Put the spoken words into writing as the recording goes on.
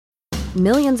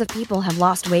Millions of people have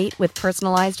lost weight with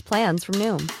personalized plans from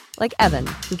Noom. Like Evan,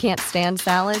 who can't stand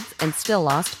salads and still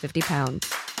lost 50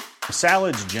 pounds.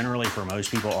 Salads generally for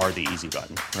most people are the easy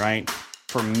button, right?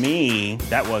 For me,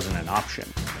 that wasn't an option.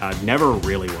 I never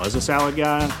really was a salad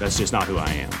guy. That's just not who I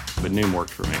am. But Noom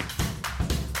worked for me.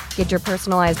 Get your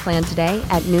personalized plan today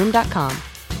at Noom.com.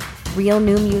 Real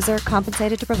Noom user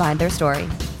compensated to provide their story.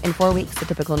 In 4 weeks, the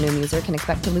typical Noom user can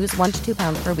expect to lose 1 to 2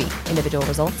 pounds per week. Individual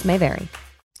results may vary.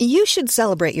 You should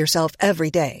celebrate yourself every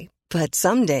day. But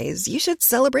some days you should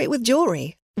celebrate with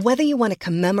jewelry. Whether you want to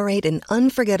commemorate an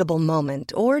unforgettable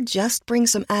moment or just bring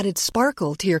some added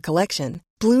sparkle to your collection,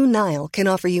 Blue Nile can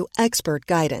offer you expert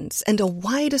guidance and a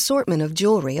wide assortment of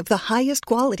jewelry of the highest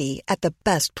quality at the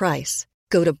best price.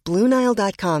 Go to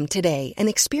BlueNile.com today and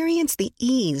experience the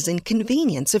ease and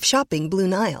convenience of shopping Blue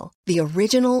Nile, the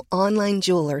original online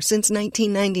jeweler since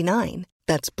 1999.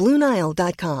 That's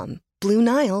BlueNile.com.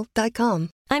 BlueNile.com.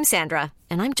 I'm Sandra,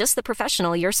 and I'm just the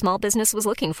professional your small business was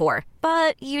looking for.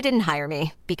 But you didn't hire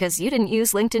me because you didn't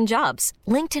use LinkedIn Jobs.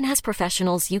 LinkedIn has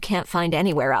professionals you can't find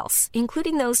anywhere else,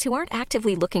 including those who aren't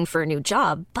actively looking for a new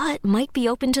job, but might be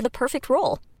open to the perfect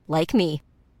role, like me.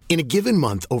 In a given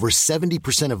month, over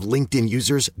 70% of LinkedIn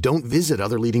users don't visit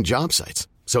other leading job sites.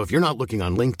 So if you're not looking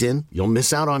on LinkedIn, you'll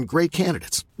miss out on great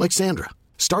candidates like Sandra.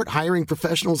 Start hiring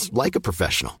professionals like a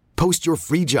professional. Post your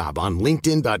free job on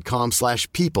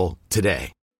linkedin.com/people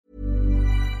today.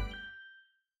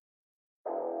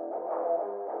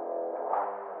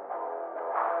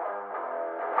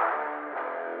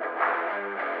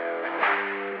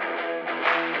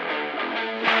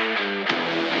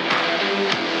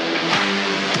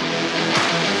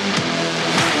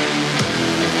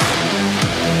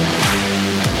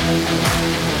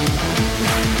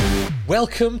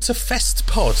 Welcome to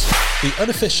FestPod, the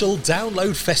unofficial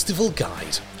Download Festival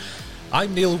guide.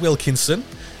 I'm Neil Wilkinson.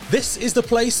 This is the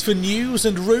place for news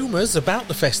and rumours about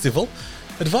the festival,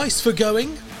 advice for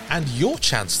going, and your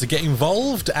chance to get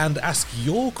involved and ask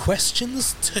your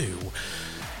questions too.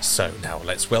 So now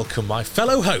let's welcome my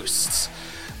fellow hosts.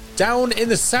 Down in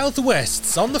the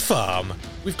southwest on the farm,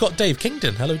 we've got Dave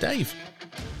Kingdon. Hello, Dave.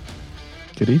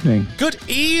 Good evening. Good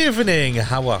evening.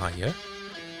 How are you?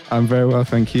 I'm very well,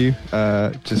 thank you.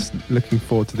 Just looking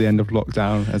forward to the end of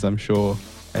lockdown, as I'm sure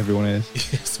everyone is.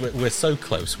 Yes, we're so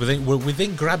close. We're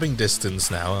within grabbing distance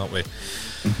now, aren't we?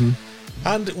 Mm-hmm.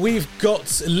 And we've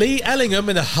got Lee Ellingham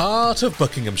in the heart of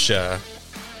Buckinghamshire.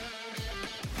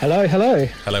 Hello. Hello.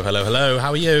 How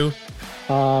are you?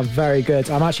 Very good.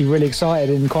 I'm actually really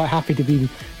excited and quite happy to be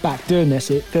back doing this.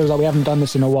 It feels like we haven't done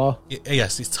this in a while.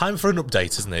 Yes, it's time for an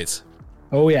update, isn't it?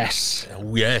 Oh, yes.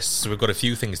 Oh, yes. We've got a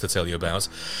few things to tell you about.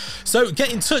 So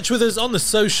get in touch with us on the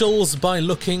socials by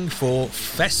looking for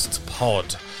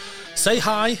FestPod. Say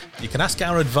hi. You can ask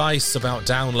our advice about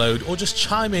download or just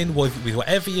chime in with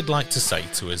whatever you'd like to say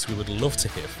to us. We would love to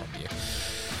hear from you.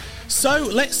 So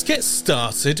let's get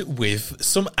started with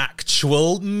some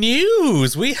actual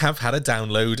news. We have had a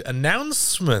download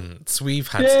announcement. We've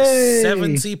had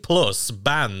 70 plus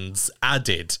bands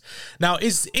added. Now,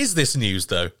 is this news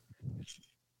though?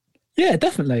 Yeah,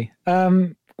 definitely.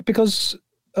 Because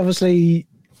obviously,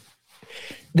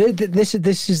 this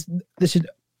is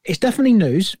it's definitely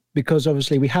news because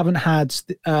obviously we haven't had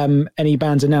any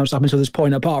bands announced up until this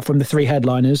point, apart from the three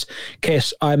headliners: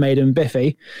 Kiss, Iron Maiden,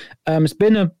 Biffy. It's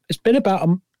been about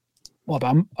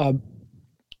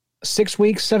 6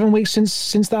 weeks, 7 weeks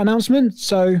since that announcement.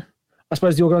 So I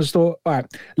suppose the organisers thought, all right,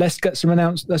 let's get some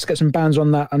bands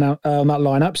on that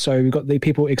lineup. So we've got the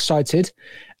people excited,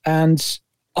 and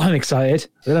I'm excited.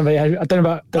 I don't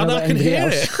know about anybody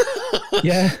else.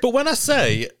 Yeah. But when I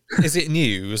say, is it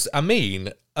news, I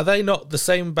mean, are they not the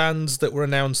same bands that were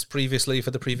announced previously for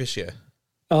the previous year?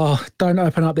 Oh, don't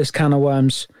open up this can of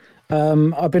worms.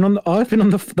 I've been on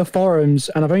the forums,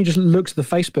 and I've only just looked at the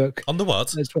Facebook. On the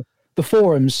what? The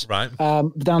forums. Right.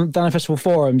 Down Festival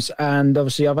forums, and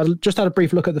obviously I've just had a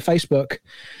brief look at the Facebook,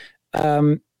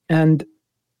 and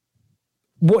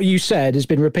what you said has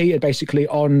been repeated basically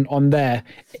on there.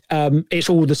 It's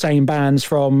all the same bands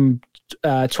from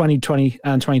 2020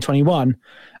 and 2021.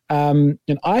 And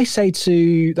I say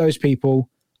to those people,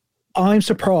 I'm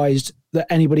surprised that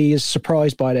anybody is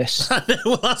surprised by this.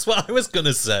 Well, that's what I was going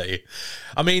to say.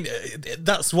 I mean,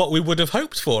 that's what we would have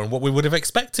hoped for and what we would have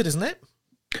expected, isn't it?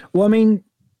 Well, I mean,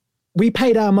 we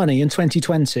paid our money in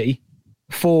 2020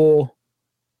 for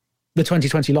the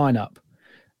 2020 lineup.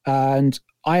 And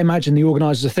I imagine the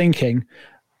organisers are thinking,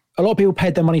 a lot of people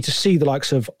paid their money to see the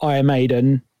likes of Iron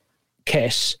Maiden,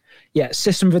 Kiss. Yeah,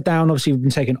 System of a Down obviously have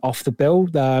been taken off the bill.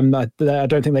 I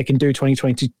don't think they can do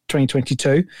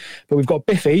 2022. But we've got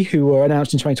Biffy, who were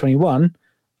announced in 2021.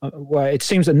 Well, it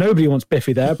seems that nobody wants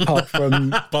Biffy there, apart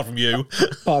from apart from you,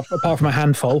 apart from a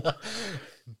handful.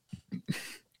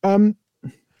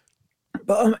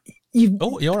 But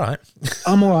you're all right.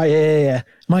 I'm all right. Yeah.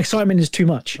 My excitement is too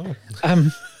much. Oh.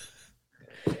 Have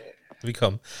you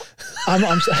come?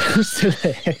 I'm still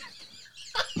here.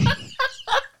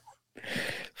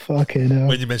 Fucking hell.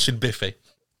 When you mentioned Biffy.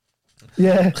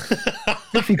 Yeah.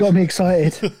 Biffy got me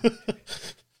excited.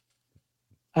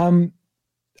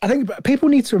 I think people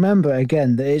need to remember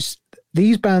again that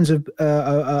these bands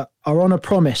are on a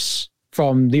promise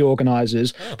from the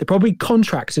organisers. Oh. They're probably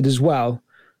contracted as well.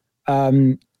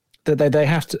 That they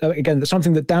have to, again, that's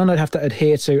something that Download have to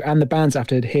adhere to and the bands have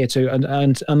to adhere to,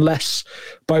 and unless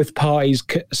both parties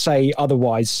say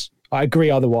otherwise, I agree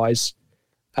otherwise.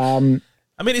 I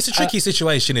mean, it's a tricky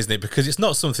situation, isn't it? Because it's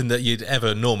not something that you'd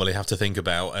ever normally have to think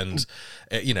about. And,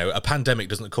 a pandemic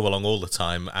doesn't come along all the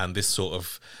time. And this sort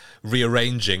of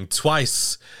rearranging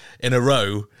twice in a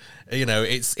row,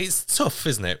 it's tough,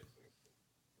 isn't it?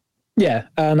 Yeah.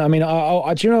 And I mean,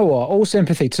 I do you know what? All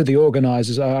sympathy to the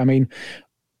organisers. I mean,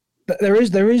 there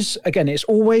is, again, it's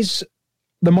always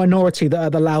the minority that are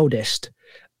the loudest.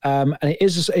 And it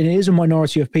is a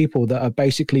minority of people that are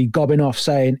basically gobbing off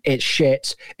saying it's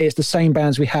shit. It's the same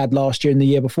bands we had last year and the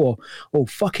year before. Well,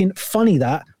 fucking funny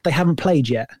that they haven't played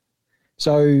yet.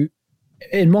 So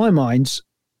in my mind,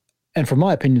 and from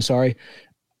my opinion,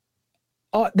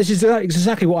 this is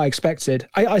exactly what I expected.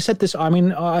 I said this. I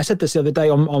mean, I said this the other day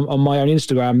on my own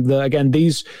Instagram that, again,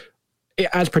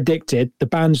 as predicted, the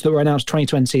bands that were announced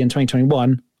 2020 and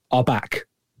 2021 are back,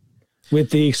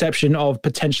 with the exception of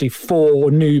potentially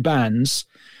 4 new bands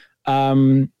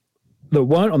that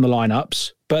weren't on the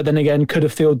lineups, but then again could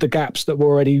have filled the gaps that were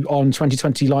already on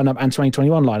 2020 lineup and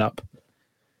 2021 lineup.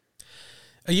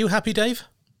 Are you happy, Dave?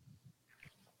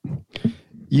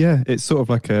 Yeah, it's sort of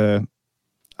like a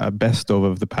best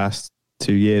of the past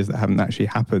 2 years that haven't actually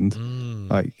happened.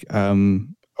 Like,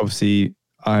 obviously,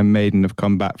 Iron Maiden have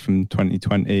come back from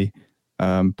 2020,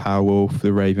 Powerwolf,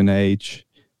 The Raven Age,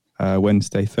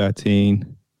 Wednesday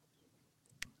 13,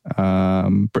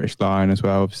 British Lion as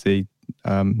well, obviously,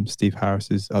 Steve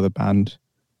Harris's other band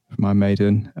from Iron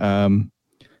Maiden.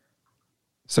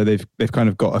 So they've kind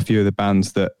of got a few of the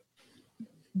bands that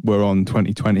were on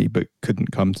 2020 but couldn't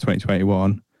come to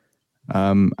 2021.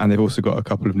 And they've also got a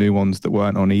couple of new ones that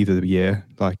weren't on either year,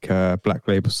 like Black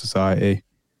Label Society,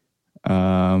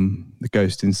 The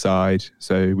Ghost Inside.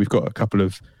 So we've got a couple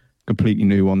of completely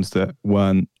new ones that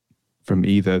weren't from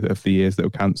either of the years that were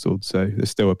cancelled. So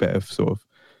there's still a bit of sort of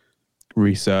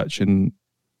research and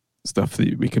stuff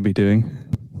that we can be doing.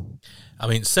 I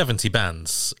mean, 70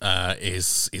 bands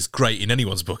is great in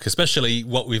anyone's book, especially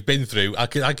what we've been through. I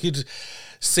could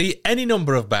see any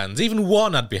number of bands, even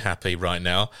one, I'd be happy right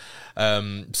now.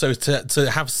 So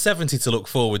to have 70 to look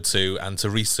forward to and to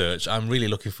research, I'm really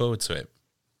looking forward to it.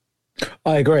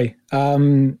 I agree.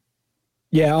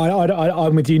 Yeah,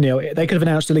 I'm with you, Neil. They could have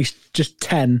announced at least just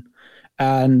 10,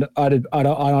 and I'd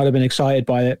have been excited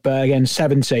by it. But again,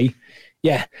 70.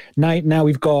 Yeah, now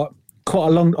we've got quite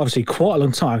a long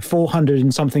time, 400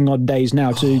 and something odd days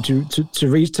now to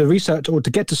research or to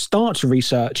get to start to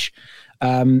research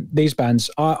these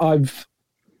bands. I've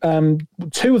 2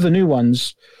 of the new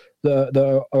ones that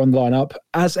are on the lineup,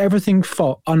 As Everything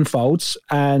Unfolds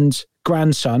and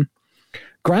Grandson.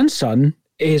 Grandson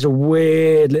is a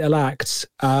weird little act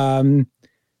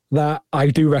that I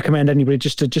do recommend anybody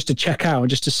just to check out and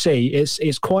just to see.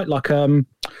 It's quite like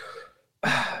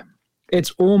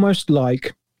it's almost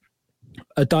like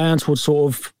a Diane Todd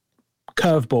sort of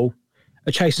curveball,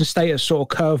 a Chase and Status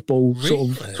sort of curveball,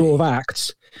 really? sort of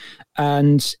acts.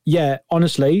 And yeah,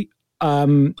 honestly,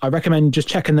 I recommend just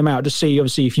checking them out to see,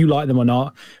 obviously, if you like them or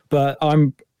not. But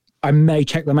I may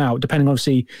check them out depending,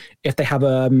 obviously, if they have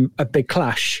a big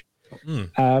clash.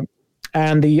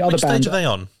 And the other band, stage are they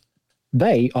on?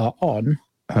 They are on.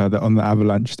 They're on the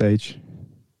Avalanche stage.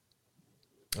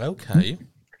 Okay.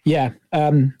 Yeah,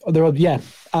 they're on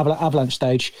Avalanche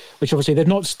stage, which obviously they've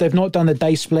not done the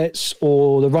day splits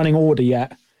or the running order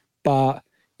yet, but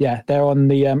yeah, they're on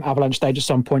the Avalanche stage at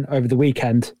some point over the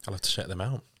weekend. I'll have to check them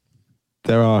out.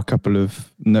 There are a couple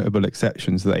of notable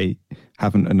exceptions that they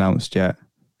haven't announced yet.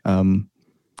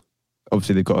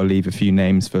 Obviously, they've got to leave a few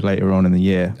names for later on in the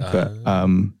year, but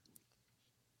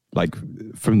like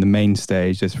from the main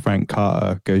stage, there's Frank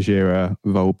Carter, Gojira,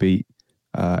 Volbeat,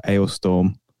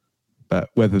 Ailstorm. But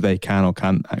whether they can or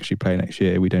can't actually play next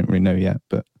year, we don't really know yet.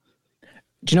 But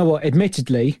do you know what?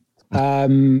 Admittedly,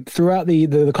 throughout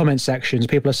the comment sections,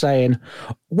 people are saying,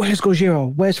 "Where's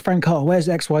Gojira? Where's Frank Carter? Where's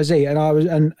XYZ?"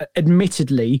 And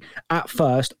admittedly, at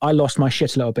first, I lost my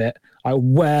shit a little bit.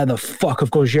 Where the fuck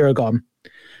have Gojira gone?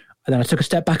 And then I took a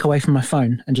step back away from my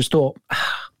phone and just thought,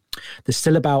 there's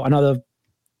still about another,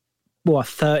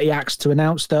 30 acts to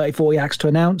announce, 30, 40 acts to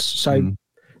announce. So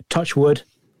touch wood,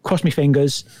 cross my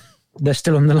fingers, they're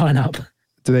still on the lineup.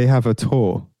 Do they have a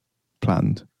tour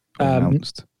planned or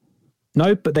announced?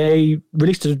 No, but they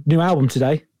released a new album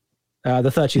today, the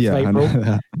 30th of April.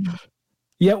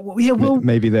 Well,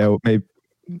 maybe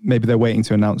they're waiting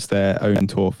to announce their own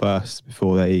tour first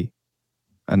before they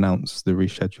announce the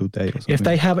rescheduled date or something.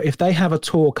 If they have a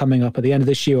tour coming up at the end of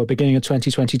this year or beginning of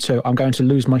 2022, I'm going to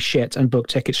lose my shit and book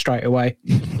tickets straight away.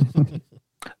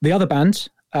 The other band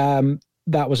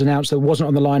that was announced that wasn't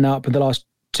on the lineup in the last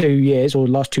 2 years or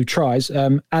the last 2 tries,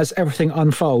 as everything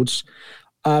unfolds,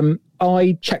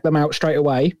 I checked them out straight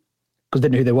away because I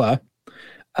didn't know who they were.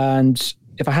 And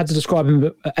if I had to describe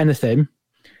them anything,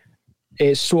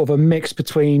 it's sort of a mix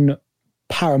between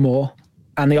Paramore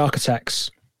and the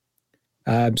Architects.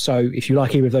 So if you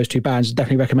like either of those 2 bands,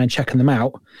 definitely recommend checking them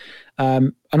out.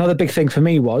 Another big thing for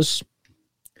me was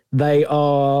they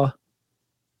are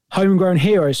homegrown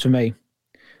heroes for me.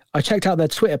 I checked out their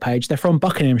Twitter page. They're from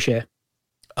Buckinghamshire.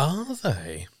 Are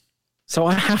they? So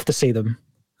I have to see them.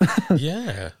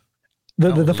 Yeah.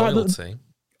 The fact that,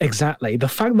 exactly. The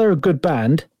fact they're a good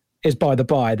band is by the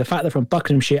by. The fact they're from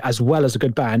Buckinghamshire as well as a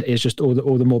good band is just all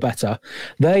the more better.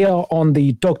 They are on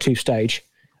the Dogtooth stage.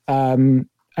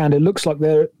 And it looks like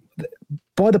they're,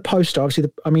 by the poster,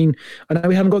 obviously, I know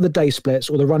we haven't got the day splits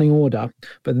or the running order,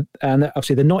 and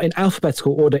obviously they're not in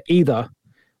alphabetical order either.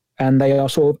 And they are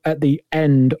sort of at the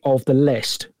end of the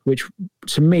list, which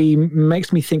to me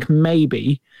makes me think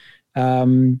maybe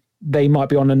they might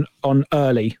be on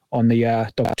early on the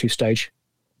Dogtooth stage.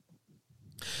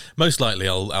 Most likely,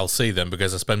 I'll see them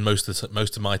because I spend most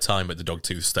of my time at the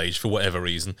Dogtooth stage for whatever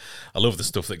reason. I love the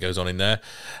stuff that goes on in there,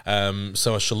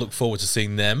 so I shall look forward to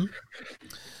seeing them.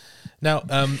 Now,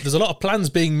 there's a lot of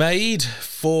plans being made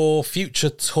for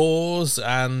future tours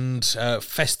and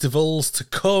festivals to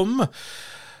come,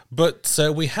 but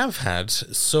we have had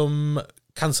some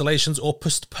cancellations or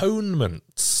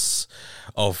postponements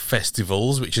of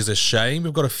festivals, which is a shame.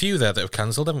 We've got a few there that have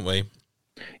cancelled, haven't we?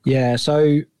 Yeah,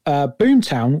 so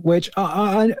Boomtown, which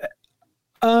I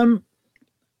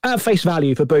at face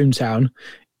value for Boomtown,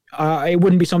 it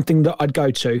wouldn't be something that I'd go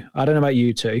to. I don't know about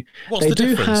you two. What's the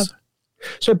difference?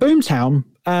 So Boomtown,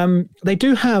 they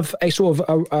do have a sort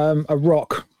of a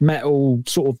rock metal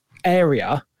sort of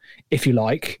area, if you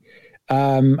like,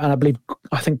 and I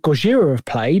think Gojira have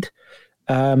played,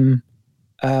 Venom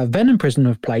Prison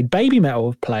have played, Baby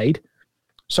Metal have played.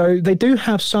 So they do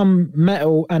have some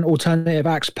metal and alternative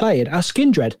acts played.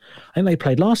 Skindred, I think they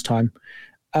played last time.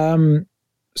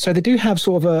 So they do have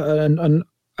sort of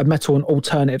a metal and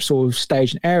alternative sort of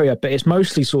stage and area, but it's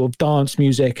mostly sort of dance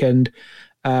music and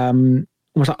almost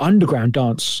like underground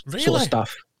dance sort of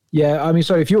stuff. Yeah,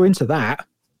 so if you're into that,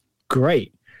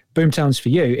 great. Boomtown's for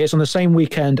you. It's on the same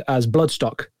weekend as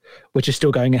Bloodstock, which is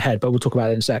still going ahead, but we'll talk about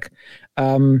it in a sec.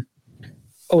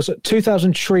 Also,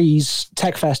 2000 Trees,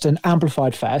 Tech Fest and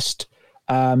Amplified Fest,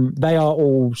 they are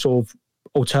all sort of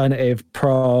alternative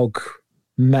prog,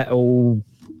 metal,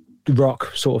 rock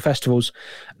sort of festivals.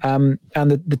 And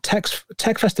the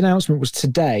Tech Fest announcement was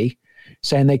today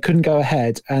saying they couldn't go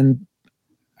ahead. And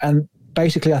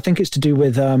basically, I think it's to do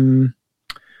with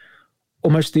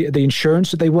almost the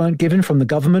insurance that they weren't given from the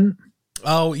government.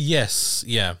 Oh, yes.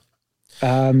 Yeah.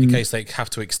 In case they have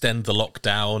to extend the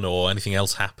lockdown or anything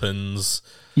else happens.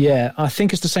 Yeah, I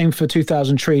think it's the same for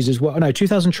 2000 Trees as well. No,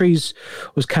 2000 Trees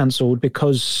was cancelled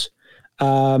because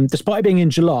despite it being in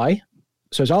July,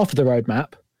 so it's after the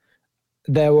roadmap,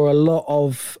 there were a lot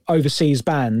of overseas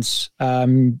bands,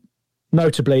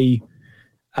 notably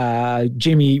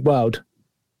Jimmy Eat World,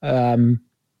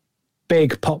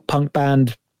 big pop punk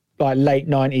band, like late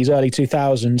 90s, early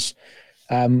 2000s,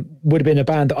 would have been a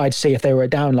band that I'd see if they were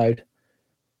at Download.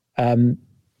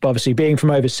 But obviously being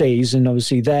from overseas and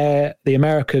obviously the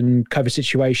American COVID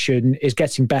situation is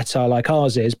getting better like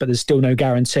ours is, but there's still no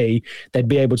guarantee they'd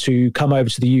be able to come over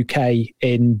to the UK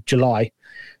in July.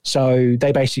 So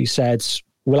they basically said,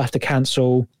 we'll have to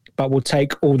cancel, but we'll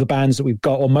take all the bands that we've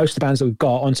got, or most of the bands that we've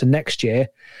got, onto next year.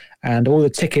 And all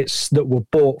the tickets that were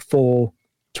bought for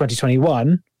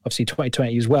 2021, obviously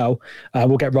 2020 as well,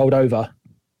 will get rolled over.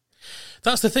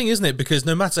 That's the thing, isn't it? Because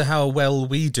no matter how well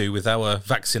we do with our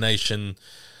vaccination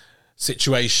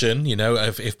situation,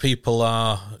 if people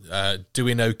are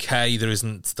doing okay, there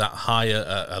isn't that high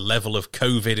a level of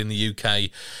COVID in the UK,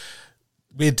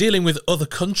 we're dealing with other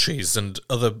countries and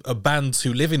other bands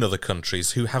who live in other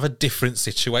countries who have a different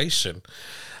situation.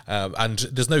 And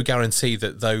there's no guarantee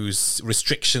that those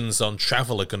restrictions on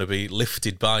travel are going to be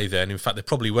lifted by then. In fact, they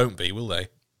probably won't be, will they?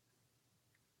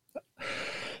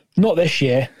 Not this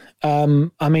year.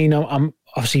 I mean, I'm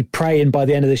obviously praying by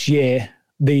the end of this year,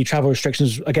 the travel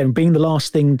restrictions, again, being the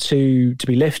last thing to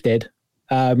be lifted,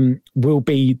 will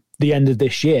be the end of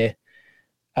this year.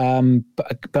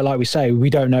 But like we say,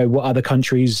 we don't know what other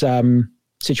countries'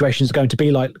 situations are going to be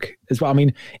like as well. I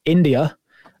mean, India,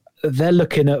 they're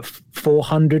looking at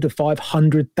 400 to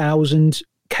 500,000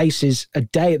 cases a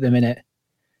day at the minute.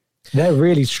 They're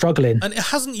really struggling. And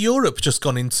hasn't Europe just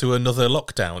gone into another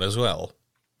lockdown as well?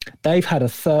 They've had a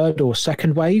third or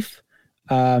second wave.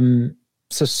 So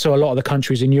a lot of the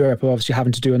countries in Europe are obviously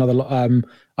having to do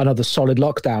another solid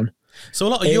lockdown. So a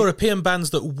lot of European bands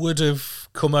that would have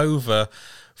come over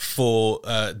for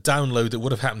download that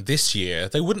would have happened this year,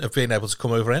 they wouldn't have been able to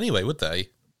come over anyway, would they?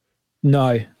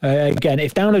 No. Again,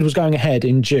 if download was going ahead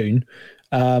in June,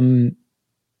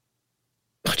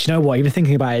 do you know what? Even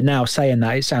thinking about it now, saying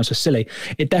that, it sounds so silly.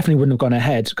 It definitely wouldn't have gone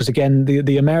ahead because, again,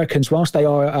 the Americans, whilst they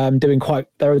are doing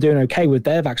okay with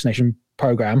their vaccination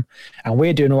program, and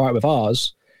we're doing all right with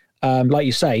ours. Like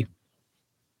you say,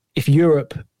 if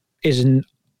Europe isn't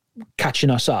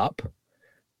catching us up,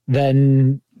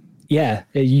 then yeah,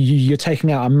 you're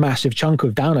taking out a massive chunk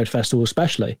of Download Festival,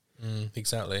 especially.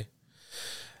 Exactly.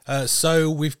 So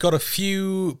we've got a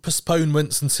few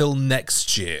postponements until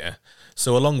next year.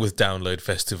 So along with Download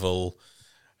Festival,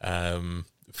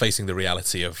 facing the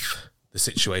reality of the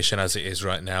situation as it is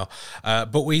right now.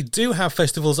 But we do have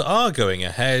festivals that are going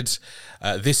ahead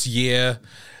this year.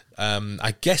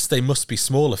 I guess they must be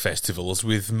smaller festivals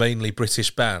with mainly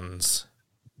British bands.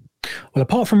 Well,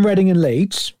 apart from Reading and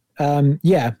Leeds,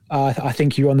 I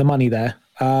think you're on the money there.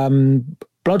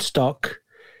 Bloodstock,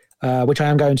 which I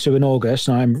am going to in August,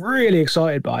 and I'm really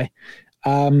excited by.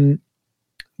 One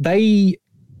of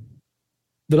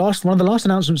the last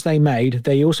announcements they made,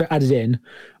 they also added in,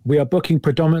 we are booking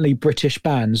predominantly British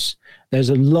bands. There's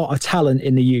a lot of talent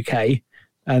in the UK,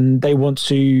 and they want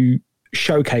to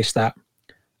showcase that.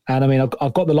 And I mean,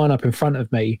 I've got the lineup in front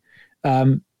of me.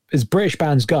 As British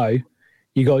bands go,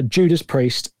 you got Judas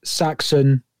Priest,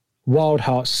 Saxon,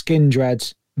 Wildheart,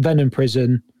 Skindred, Venom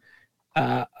Prison.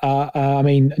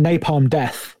 Napalm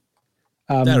Death.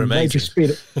 They're amazing.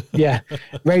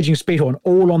 Raging Speedhorn,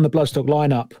 all on the Bloodstock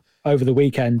lineup over the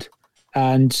weekend.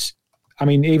 And I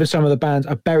mean, even some of the bands,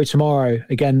 Bury Tomorrow,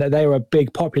 again, they were a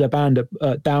big popular band at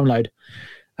Download.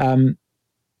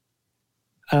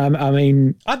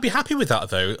 I'd be happy with that,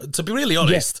 though. To be really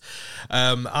honest,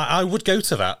 I would go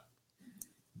to that.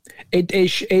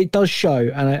 It does show,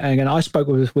 and again, I spoke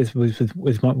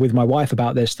with my wife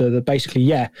about this. That basically,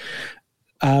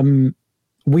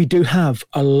 we do have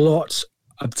a lot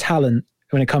of talent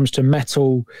when it comes to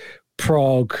metal,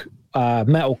 prog,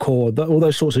 metalcore, all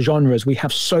those sorts of genres. We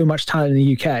have so much talent in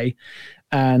the UK,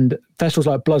 and festivals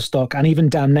like Bloodstock and even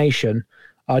Damnation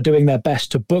are doing their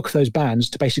best to book those bands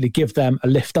to basically give them a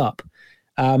lift up.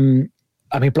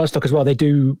 Bloodstock as well, they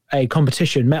do a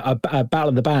competition, a Battle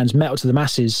of the Bands, Metal to the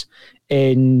Masses,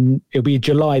 it'll be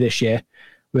July this year,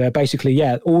 where basically,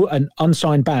 all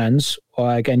unsigned bands,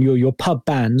 or again, your pub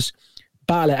bands,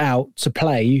 battle it out to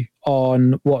play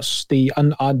on what's the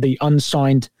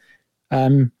unsigned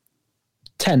tent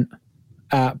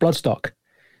at Bloodstock.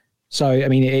 So, I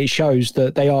mean, it shows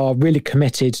that they are really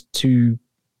committed to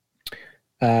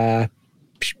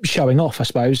showing off, I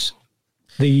suppose,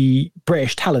 the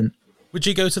British talent. Would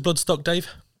you go to Bloodstock, Dave?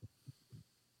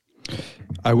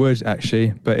 I would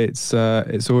actually, but it's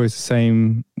always the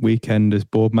same weekend as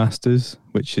Boardmasters,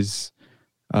 which is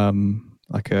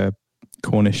like a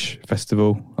Cornish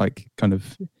festival, like kind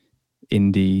of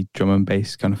indie drum and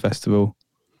bass kind of festival.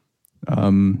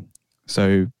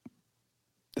 So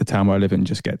the town where I live in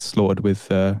just gets slaughtered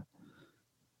with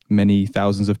many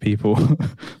thousands of people.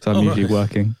 So I'm usually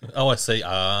working. Oh, I see.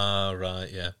 Ah,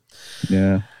 right, yeah.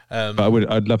 Yeah. But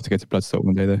I'd love to go to Bloodstock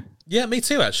one day, though. Yeah, me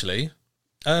too, actually.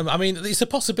 I mean, it's a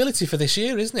possibility for this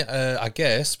year, isn't it? I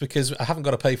guess, because I haven't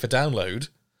got to pay for download.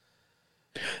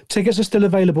 Tickets are still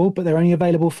available, but they're only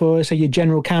available for, say, your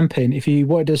general camping. If you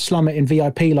wanted to slum it in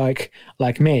VIP like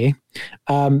me,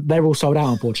 they're all sold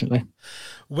out, unfortunately.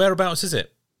 Whereabouts is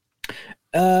it?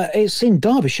 It's in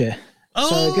Derbyshire. Oh,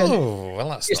 so again, well,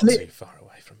 that's not too far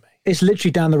away from me. It's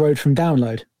literally down the road from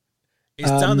Download. It's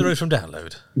down the road from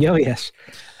Download? Yeah, yes.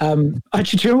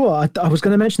 Actually, do you know what? I was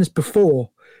going to mention this before.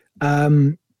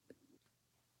 My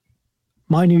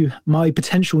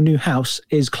potential new house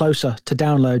is closer to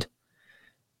Download.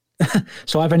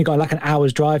 So I've only got like an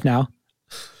hour's drive now.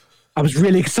 I was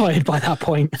really excited by that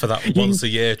point. For that once a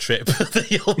year trip that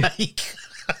you'll make.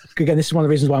 Again, this is one of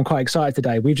the reasons why I'm quite excited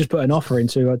today. We've just put an offer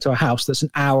into a house that's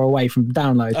an hour away from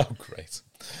Download. Oh, great.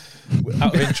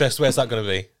 Out of interest, where's that going to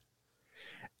be?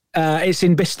 It's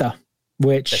in Bicester,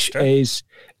 which Leicester. is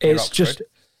it's Oxford. just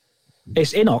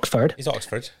it's in Oxford. He's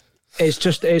Oxford. It's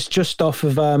just off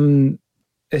of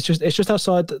it's just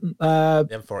outside The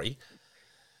M40.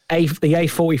 the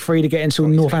A43 to get into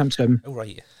 43. Northampton. Oh,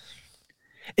 right.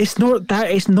 It's not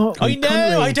that. It's not. I know.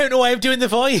 country. I don't know why I'm doing the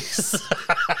voice.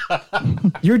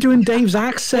 You're doing Dave's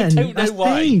accent. I don't know That's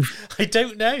why. Dave. I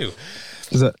don't know.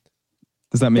 Does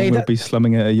that mean Dave, we'll be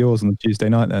slumming it at yours on the Tuesday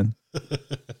night then?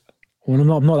 Well,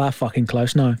 I'm not that fucking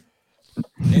close. No,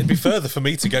 It'd be further for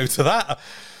me to go to that.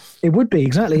 it would be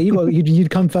exactly. You'd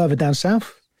come further down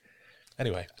south.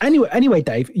 Anyway,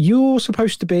 Dave, you're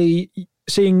supposed to be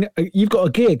seeing. You've got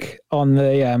a gig on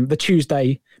the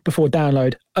Tuesday before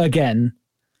Download again.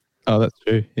 Oh, that's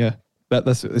true. Yeah,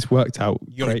 it's worked out.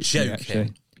 You're great for me, joking.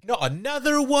 actually. Not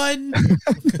another one.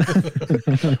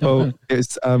 Well,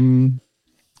 it's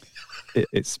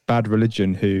Bad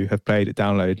Religion who have played at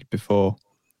Download before.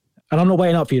 And I'm not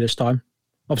waiting up for you this time.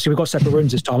 Obviously, we've got separate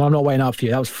rooms this time. I'm not waiting up for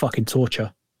you. That was fucking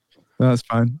torture. No, that's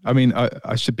fine. I mean,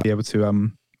 I should be able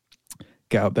to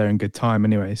get up there in good time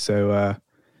anyway. So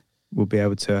we'll be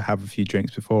able to have a few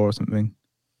drinks before or something.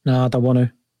 No, I don't want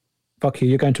to. Fuck you.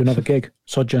 You're going to another gig.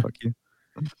 Sod ya. Fuck you.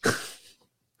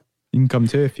 You can come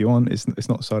too if you want. It's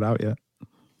not sold out yet.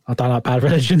 I don't like Bad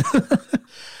Religion.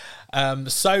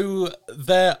 So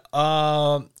there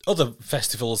are other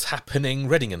festivals happening: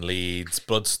 Reading and Leeds,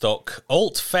 Bloodstock,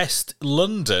 Altfest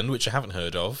London, which I haven't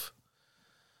heard of.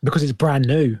 Because it's brand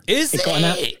new. Is it?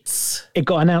 It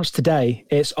got announced today.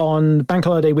 It's on Bank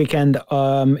Holiday weekend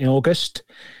in August.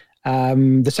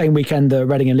 The same weekend that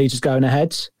Reading and Leeds is going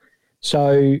ahead.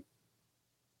 So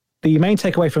the main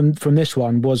takeaway from this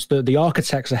one was that the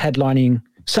Architects are headlining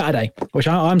Saturday, which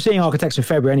I'm seeing Architects in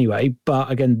February anyway.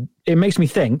 But again, it makes me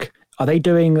think, are they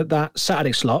doing that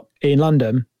Saturday slot in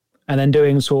London and then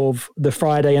doing sort of the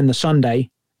Friday and the Sunday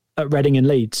at Reading and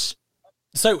Leeds?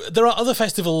 So there are other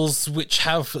festivals which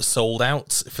have sold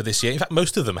out for this year. In fact,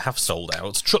 most of them have sold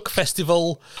out. Truck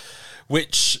Festival,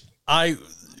 which I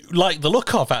like the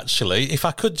look of, actually. If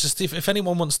I could just, if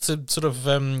anyone wants to sort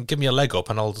of give me a leg up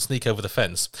and I'll sneak over the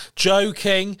fence.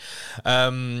 Joking,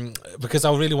 because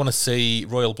I really want to see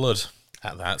Royal Blood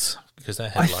at that, because they're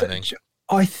headlining.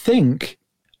 I think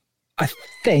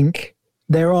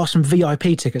there are some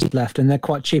VIP tickets left and they're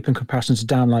quite cheap in comparison to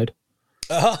Download.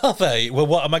 Are they? Well,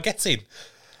 what am I getting?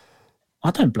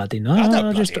 I don't bloody know. I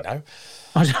don't bloody know.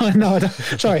 I don't.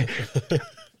 Sorry.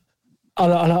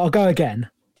 I'll go again.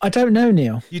 I don't know,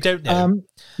 Neil. You don't know?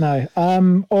 No.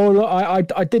 Or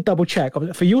I did double check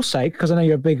for your sake, because I know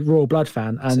you're a big Royal Blood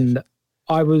fan, and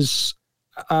I was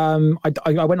I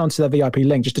went onto their VIP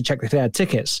link just to check if they had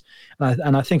tickets,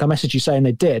 and I think I messaged you saying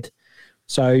they did.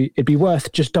 So it'd be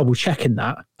worth just double checking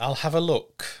that. I'll have a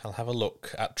look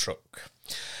at Truck.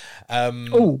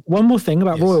 One more thing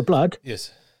about Royal Blood.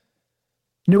 Yes.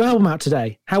 New album out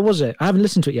today. How was it? I haven't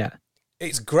listened to it yet.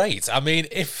 It's great. I mean,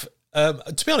 if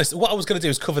to be honest, what I was going to do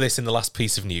is cover this in the last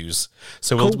piece of news.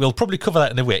 So we'll probably cover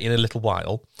that in a little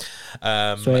while.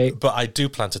 But I do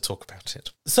plan to talk about it.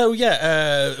 So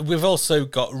we've also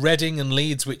got Reading and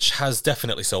Leeds, which has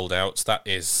definitely sold out. That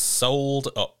is sold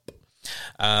up.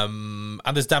 And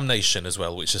there's Damnation as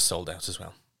well, which is sold out as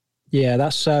well. Yeah,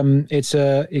 that's it's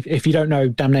if you don't know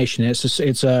Damnation,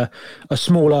 it's a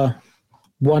smaller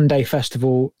one-day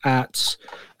festival at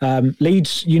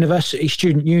Leeds University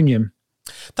Student Union.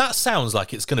 That sounds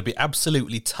like it's going to be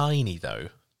absolutely tiny, though.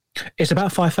 It's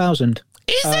about 5,000.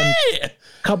 Is it?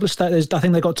 Couple of stages. I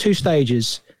think they've got 2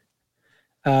 stages.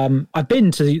 I've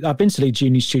been to Leeds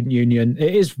Uni Student Union.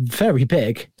 It is very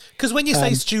big. Because when you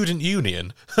say student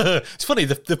union, it's funny.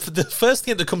 The first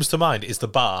thing that comes to mind is the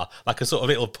bar, like a sort of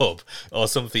little pub or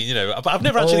something, you know. But I've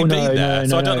never actually been there,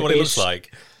 so I don't know what it looks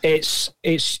like. It's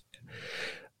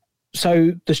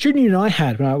so the student union I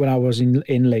had when I was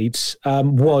in Leeds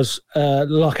was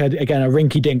like a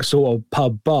rinky-dink sort of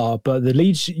pub bar, but the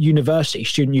Leeds University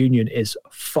Student Union is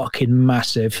fucking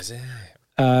massive. Is it?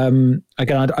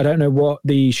 Again, I don't know what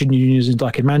the student union is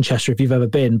like in Manchester if you've ever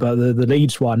been, but the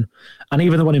Leeds one, and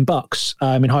even the one in Bucks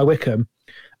in High Wycombe,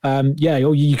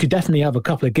 you could definitely have a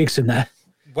couple of gigs in there.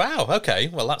 Wow. Okay.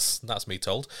 Well, that's me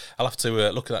told. I'll have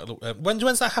to look at that.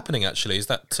 When's that happening? Actually, is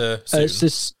that soon? It's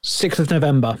this 6th of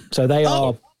November, so they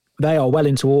are well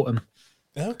into autumn.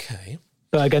 Okay.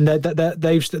 But again,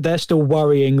 they're still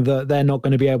worrying that they're not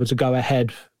going to be able to go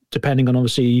ahead, depending on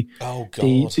obviously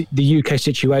the UK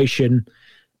situation.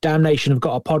 Damnation have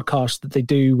got a podcast that they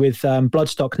do with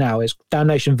Bloodstock now. It's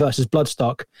Damnation versus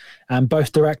Bloodstock, and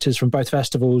both directors from both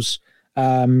festivals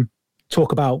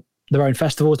talk about their own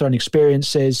festivals, their own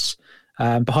experiences,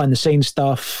 behind the scenes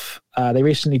stuff. They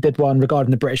recently did one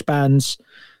regarding the British bands.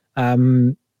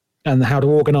 and how to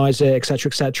organize it, etc.,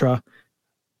 etc.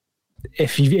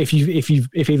 If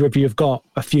either of you have got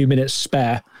a few minutes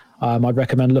spare, I'd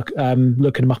recommend looking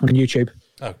them up on YouTube.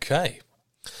 Okay.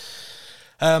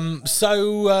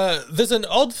 So there's an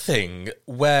odd thing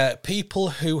where people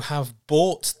who have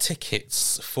bought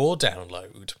tickets for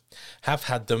download have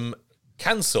had them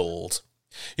cancelled.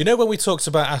 You know, when we talked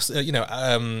about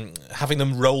having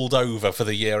them rolled over for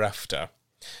the year after.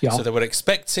 Yeah. So they were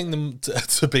expecting them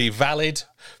to be valid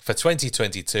for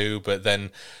 2022, but then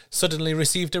suddenly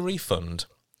received a refund.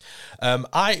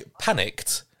 I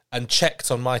panicked and checked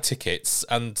on my tickets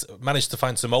and managed to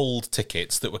find some old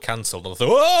tickets that were cancelled. And I thought,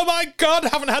 oh my God, I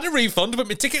haven't had a refund, but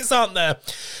my tickets aren't there.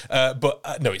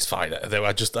 But no, it's fine.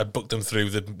 I booked them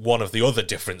through one of the other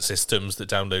different systems that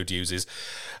Download uses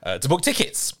to book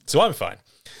tickets. So I'm fine.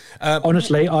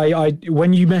 Honestly, I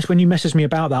when you messaged me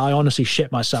about that, I honestly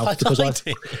shit myself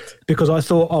because I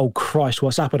thought, oh Christ,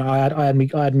 what's happened? I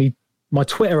had my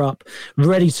Twitter up,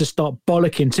 ready to start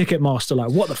bollocking Ticketmaster.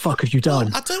 Like, what the fuck have you done?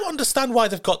 Well, I don't understand why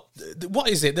they've got, what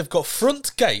is it? They've got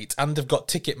Front Gate and they've got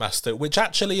Ticketmaster, which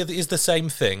actually is the same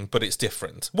thing, but it's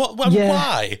different.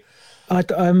 Why?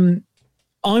 I'm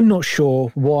not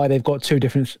sure why they've got two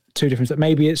different.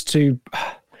 Maybe it's to,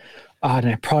 I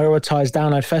don't know, prioritize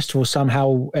Download Festival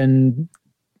somehow, and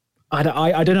I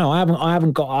don't know. I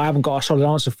haven't got a solid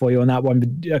answer for you on that one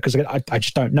because I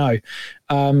just don't know.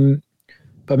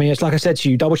 But I mean, it's like I said to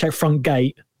you, double check Front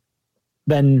Gate,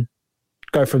 then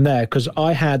go from there. Because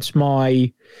I had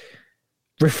my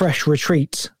Refresh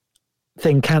Retreat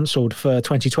thing cancelled for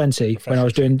 2020 when I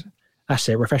was doing, that's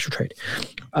it, Refresh Retreat.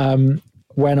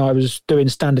 When I was doing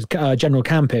standard general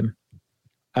camping.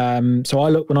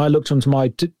 So when I looked onto my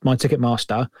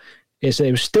Ticketmaster, it said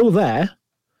it was still there,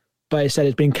 but it said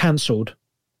it's been cancelled,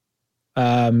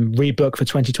 rebook for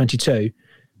 2022.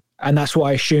 And that's what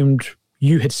I assumed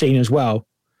you had seen as well.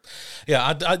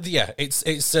 Yeah,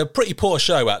 it's a pretty poor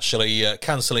show, actually,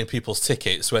 cancelling people's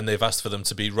tickets when they've asked for them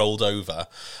to be rolled over.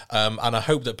 And I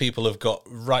hope that people have got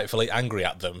rightfully angry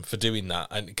at them for doing that.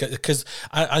 And because,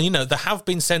 they have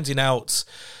been sending out...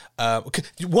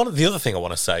 the other thing I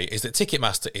want to say is that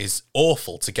Ticketmaster is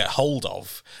awful to get hold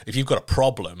of. If you've got a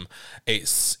problem,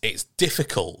 it's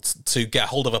difficult to get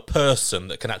hold of a person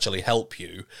that can actually help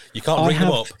you. You can't ring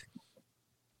them up.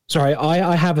 Sorry,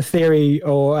 I have a theory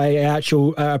or a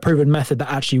actual proven method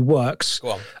that actually works.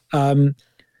 Go on.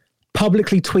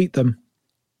 Publicly tweet them.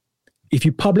 If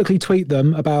you publicly tweet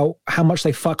them about how much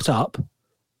they fucked up,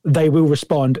 they will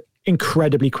respond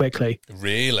incredibly quickly.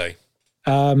 Really?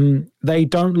 They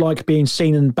don't like being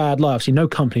seen in bad light. Obviously, no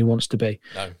company wants to be.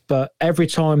 No. But every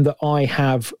time that I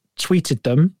have tweeted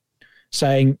them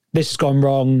saying this has gone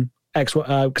wrong,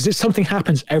 because something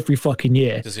happens every fucking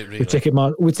year. Does it really? With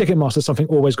Ticketmaster, something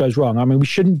always goes wrong. I mean, we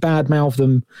shouldn't badmouth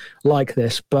them like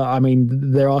this, but I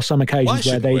mean, there are some occasions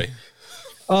where they.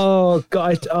 Oh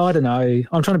God, I don't know.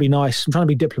 I'm trying to be nice. I'm trying to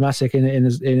be diplomatic in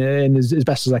as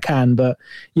best as I can. But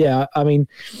yeah, I mean,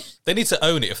 they need to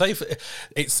own it.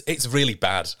 It's really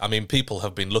bad. I mean, people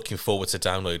have been looking forward to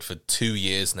Download for 2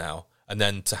 years now, and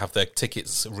then to have their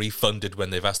tickets refunded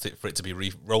when they've asked for it to be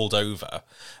rolled over.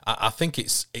 I think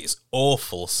it's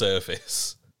awful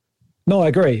service. No, I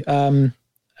agree.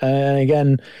 And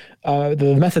again,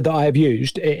 the method that I have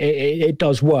used, it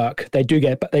does work. They do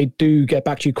get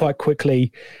back to you quite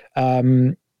quickly.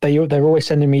 They're always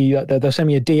sending me. They'll send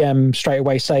me a DM straight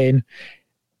away saying,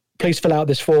 "Please fill out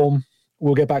this form.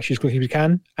 We'll get back to you as quickly as we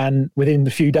can." And within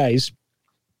the few days,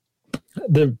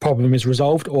 the problem is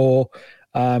resolved, or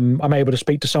I'm able to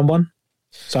speak to someone.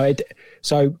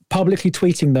 So publicly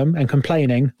tweeting them and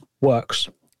complaining works.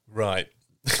 Right.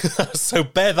 So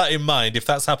bear that in mind if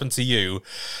that's happened to you,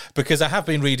 because I have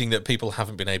been reading that people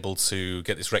haven't been able to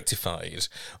get this rectified,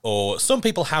 or some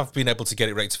people have been able to get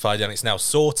it rectified and it's now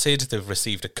sorted. They've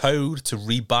received a code to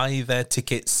rebuy their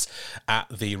tickets at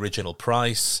the original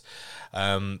price.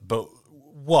 But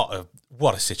what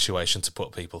a situation to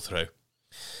put people through.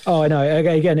 Oh, I know.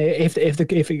 Again, if as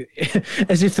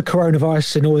if the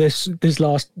coronavirus and all this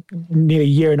last nearly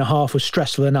year and a half was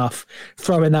stressful enough,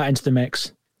 throwing that into the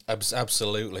mix.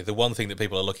 Absolutely. The one thing that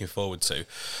people are looking forward to.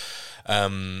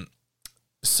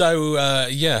 So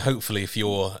hopefully if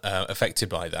you're affected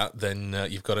by that, then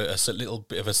you've got a little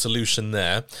bit of a solution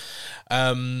there.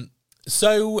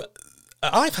 So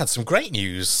I've had some great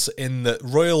news in that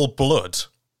Royal Blood,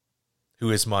 who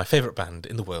is my favourite band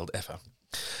in the world ever,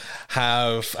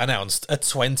 have announced a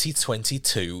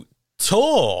 2022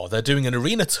 tour. They're doing an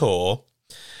arena tour,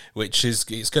 which is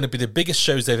it's going to be the biggest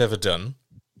shows they've ever done.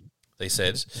 they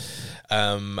said.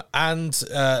 And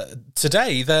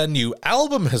today, their new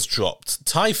album has dropped,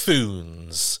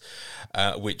 Typhoons,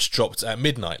 which dropped at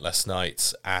midnight last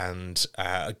night, and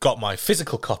got my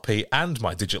physical copy and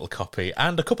my digital copy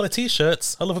and a couple of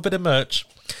T-shirts. I love a bit of merch.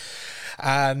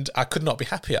 And I could not be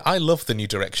happier. I love the new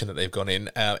direction that they've gone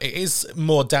in. It is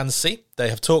more dancey. They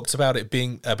have talked about it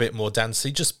being a bit more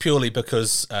dancey, just purely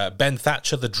because Ben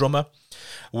Thatcher, the drummer,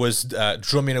 was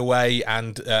drumming away,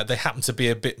 and they happen to be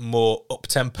a bit more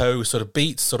up-tempo sort of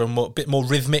beats, sort of a bit more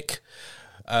rhythmic,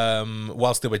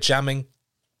 whilst they were jamming.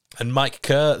 And Mike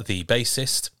Kerr, the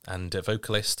bassist and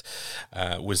vocalist,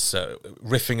 was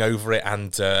riffing over it,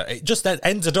 and it just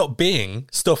ended up being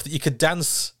stuff that you could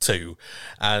dance to,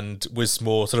 and was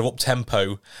more sort of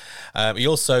up-tempo. He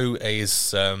also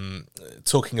is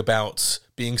talking about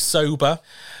being sober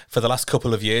for the last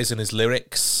couple of years in his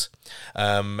lyrics.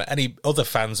 Any other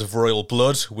fans of Royal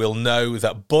Blood will know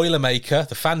that Boilermaker,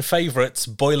 the fan favourite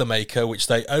Boilermaker, which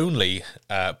they only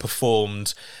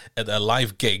performed at their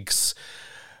live gigs,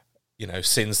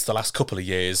 since the last couple of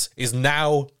years, is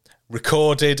now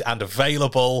recorded and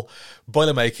available.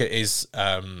 Boilermaker is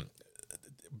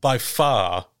by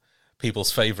far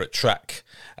people's favourite track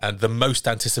and the most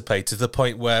anticipated, to the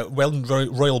point where when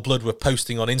Royal Blood were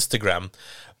posting on Instagram,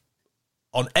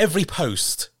 on every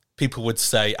post, people would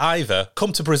say either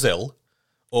come to Brazil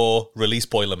or release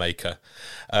Boilermaker.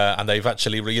 And they've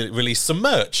actually released some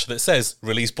merch that says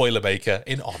release Boilermaker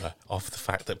in honour of the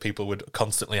fact that people would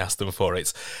constantly ask them for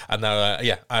it. And now,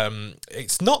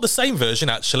 it's not the same version,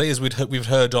 actually, as we've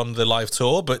heard on the live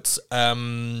tour, but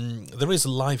there is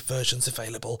live versions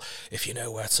available if you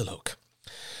know where to look.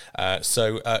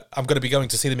 So I'm going to be going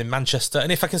to see them in Manchester, and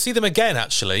if I can see them again,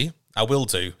 actually, I will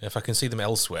do, if I can see them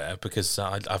elsewhere, because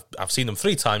I've seen them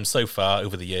 3 times so far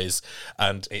over the years,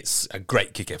 and it's a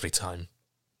great gig every time.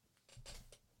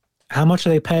 How much are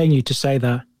they paying you to say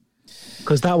that?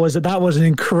 Because that was an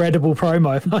incredible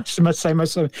promo. I must say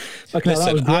myself. Listen,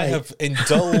 that was great. I have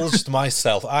indulged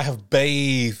myself. I have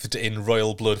bathed in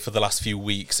Royal Blood for the last few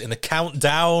weeks in a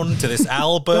countdown to this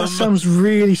album. That sounds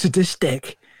really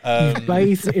sadistic. You've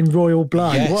bathed in royal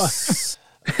blood. Yes.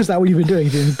 What? Is that what you've been doing?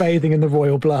 You've been bathing in the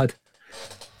royal blood.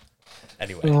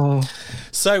 Anyway,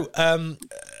 so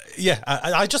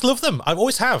I just love them. I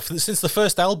always have since the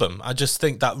first album. I just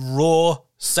think that raw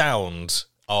sound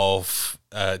of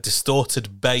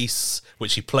distorted bass,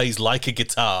 which he plays like a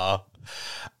guitar,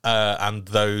 and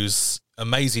those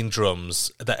amazing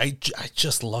drums, that I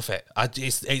just love it.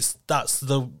 That's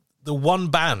the one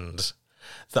band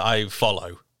that I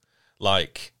follow.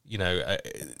 Like,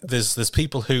 there's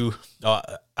people who are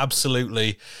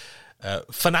absolutely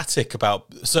fanatic about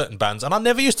certain bands, and I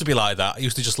never used to be like that. I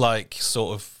used to just like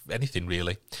sort of anything,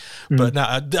 really. But now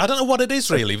I don't know what it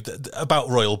is really about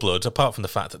Royal Blood, apart from the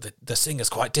fact that the singer's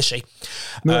quite dishy.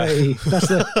 Right.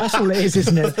 That's all it is,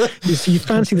 isn't it? You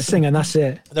fancy the singer, and that's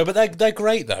it. No, but they're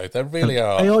great though. They really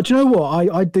are. Do you know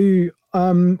what I do?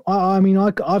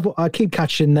 I keep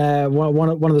catching one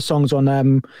of the songs on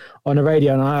the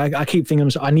radio, and I keep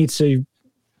thinking I need to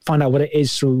find out what it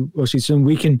is, so obviously so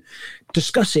we can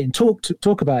discuss it and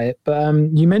talk about it. But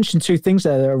you mentioned 2 things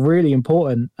there that are really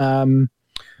important. Well,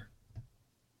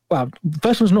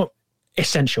 first one's not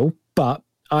essential, but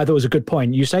I thought it was a good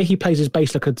point. You say he plays his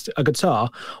bass like a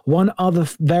guitar. One other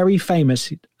very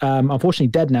famous, unfortunately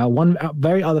dead now, one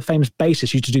very other famous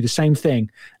bassist used to do the same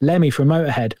thing. Lemmy from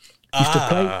Motorhead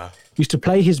used to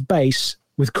play his bass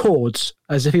with chords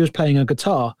as if he was playing a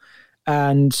guitar,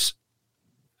 and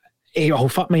it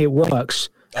works.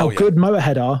 How good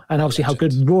Motorhead are, and obviously how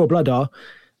good Royal Blood are.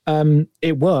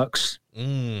 It works.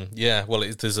 Yeah, well,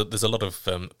 there's a lot of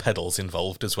pedals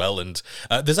involved as well, and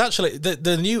there's actually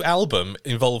the new album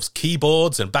involves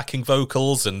keyboards and backing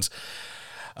vocals and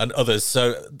others,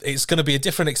 so it's going to be a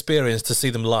different experience to see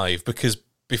them live, because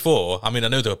before, I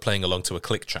know they were playing along to a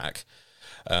click track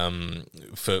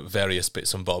for various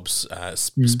bits and bobs,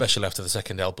 especially after the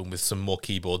second album with some more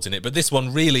keyboards in it. But this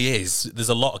one really is. There's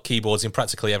a lot of keyboards in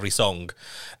practically every song.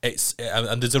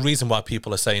 And there's a reason why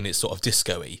people are saying it's sort of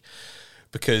disco-y,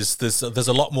 because there's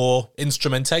a lot more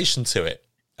instrumentation to it,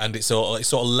 and it's sort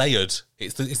of layered.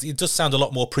 It does sound a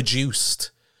lot more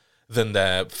produced than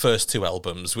their first 2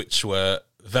 albums, which were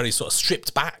very sort of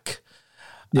stripped back.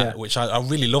 Yeah, which I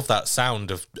really love that sound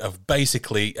of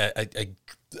basically a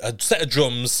set of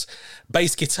drums,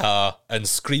 bass guitar, and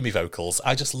screamy vocals.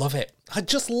 I just love it.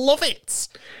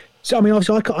 So,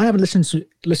 obviously, I haven't listened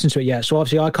to it yet, so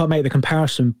obviously I can't make the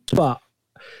comparison, but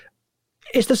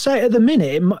it's the same at the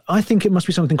minute. I think it must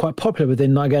be something quite popular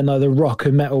within, again, the rock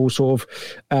and metal sort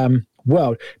of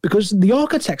world, because the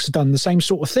Architects have done the same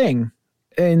sort of thing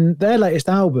in their latest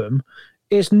album.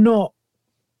 it's not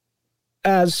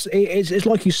as it's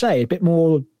like you say, a bit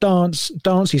more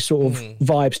dancey sort of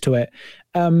vibes to it.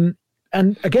 And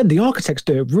again, the Architects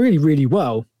do it really, really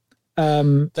well.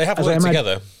 They have worked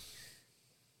together.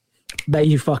 There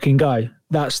you fucking go.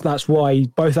 That's why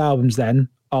both albums then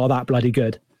are that bloody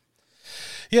good.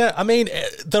 Yeah, I mean,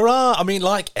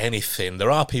 like anything,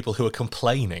 there are people who are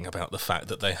complaining about the fact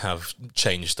that they have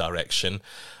changed direction.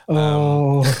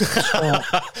 Stop.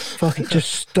 Fucking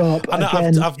just stop.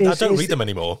 I don't read them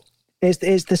anymore.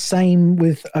 It's the same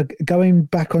with going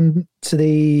back on to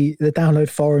the download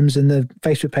forums and the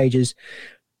Facebook pages.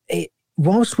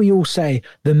 Whilst we all say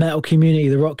the metal community,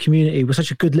 the rock community, we're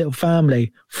such a good little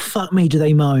family, fuck me, do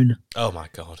they moan? Oh my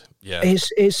God, yeah.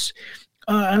 It's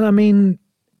and I mean,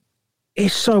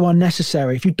 it's so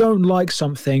unnecessary. If you don't like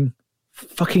something,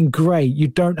 fucking great. You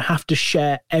don't have to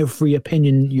share every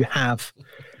opinion you have.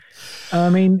 I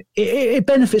mean, it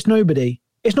benefits nobody.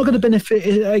 It's not going to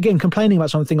benefit, again, complaining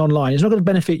about something online. It's not going to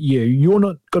benefit you. You're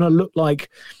not going to look like,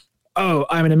 oh,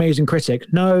 I'm an amazing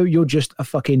critic. No, you're just a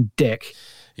fucking dick.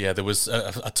 Yeah, there was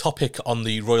a topic on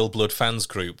the Royal Blood fans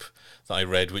group that I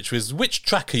read, which was, which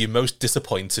track are you most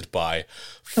disappointed by?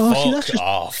 Fuck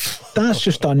off. That's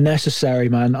just unnecessary,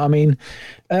 man. I mean,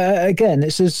 again,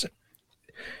 it's as...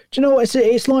 Do you know what?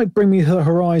 It's like Bring Me the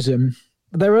Horizon.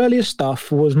 Their earlier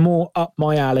stuff was more up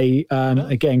my alley.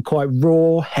 Again, quite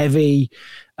raw, heavy,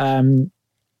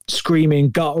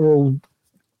 screaming, guttural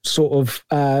sort of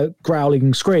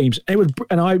growling screams.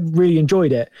 And I really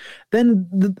enjoyed it. Then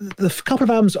the couple of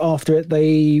albums after it,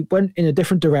 they went in a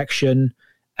different direction,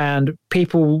 and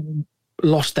people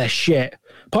lost their shit.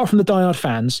 Apart from the diehard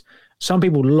fans, some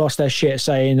people lost their shit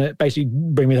saying that basically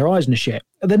Bring Me the Horizon is shit.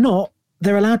 They're not.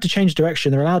 They're allowed to change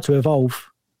direction. They're allowed to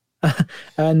evolve.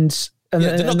 And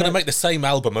they're not going to make the same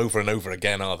album over and over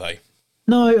again, are they?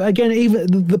 No, again, even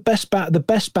the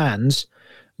best bands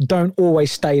don't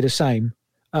always stay the same.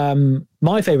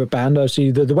 My favourite band,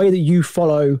 obviously, the way that you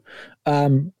follow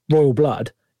Royal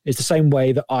Blood is the same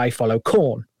way that I follow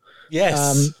Korn.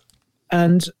 Yes.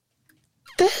 And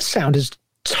their sound is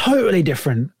totally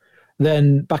different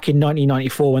than back in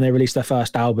 1994 when they released their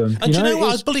first album. And you know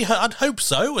what? I'd hope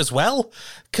so as well.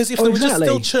 Because if they were just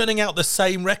still churning out the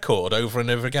same record over and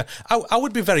over again, I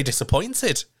would be very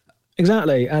disappointed.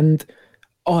 Exactly. And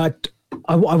I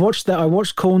watched that. I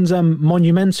watched Korn's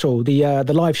Monumental, the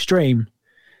live stream.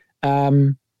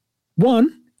 One,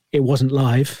 it wasn't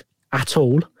live at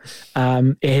all.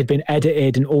 It had been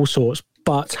edited and all sorts.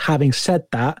 But having said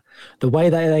that, the way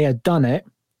that they had done it,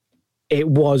 it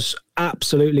was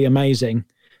absolutely amazing.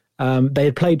 They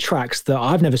had played tracks that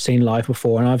I've never seen live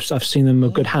before, and I've seen them a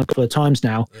good handful of times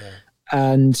now,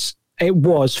 and it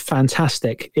was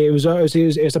fantastic. It was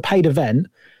a paid event,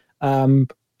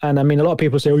 and I mean, a lot of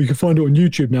people say, "Oh, you can find it on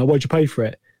YouTube now. Why'd you pay for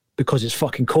it?" Because it's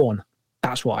fucking Korn.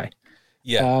 That's why.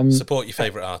 Yeah, support your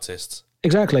favorite artists.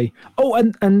 Exactly. Oh,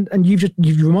 and you've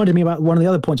reminded me about one of the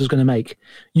other points I was going to make.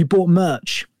 You bought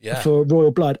merch for Royal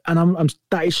Blood, and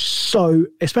that is so,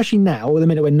 especially now, at the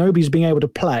minute when nobody's being able to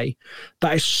play,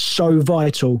 that is so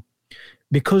vital,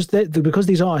 because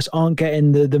these artists aren't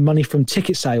getting the money from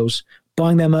ticket sales.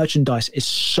 Buying their merchandise is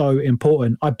so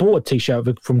important. I bought a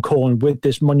T-shirt from Korn with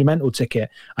this Monumental ticket.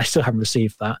 I still haven't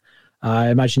received that. I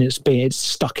imagine it's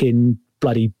stuck in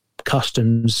bloody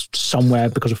customs somewhere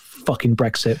because of fucking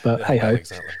Brexit, but hey ho.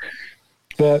 Exactly.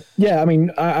 But yeah, I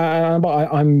mean,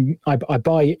 I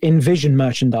buy Envision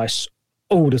merchandise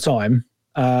all the time.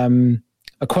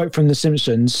 A quote from The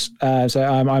Simpsons.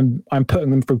 So I'm putting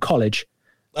them through college.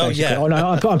 Basically. Oh yeah. Oh no,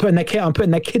 I'm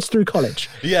putting their kids through college.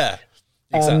 Yeah,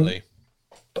 exactly.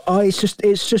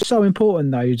 It's just so important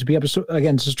though to be able to,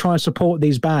 again, to try and support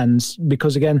these bands,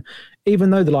 because again, even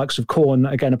though the likes of Korn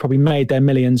again have probably made their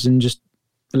millions and just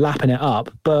lapping it up,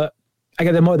 but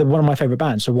again, they're one of my favourite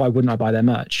bands, so why wouldn't I buy their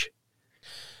merch?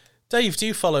 Dave, do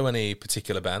you follow any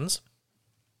particular bands?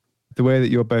 The way that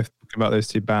you're both talking about those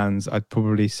two bands, I'd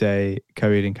probably say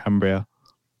Coheed and Cambria.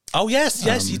 Oh yes,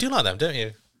 you do like them, don't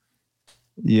you?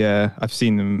 Yeah, I've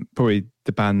seen them, probably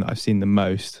the band that I've seen the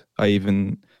most. I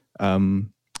even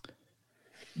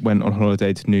went on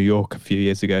holiday to New York a few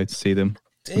years ago to see them.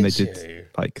 Did did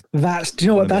like that's, do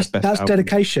you know what, that's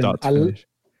dedication.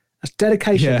 That's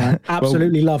dedication, man.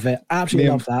 Absolutely love it. Absolutely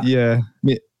love that. Yeah.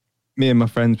 Me and my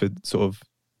friends were sort of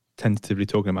tentatively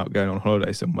talking about going on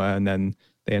holiday somewhere, and then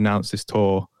they announced this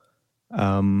tour.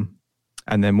 And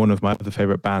then one of my other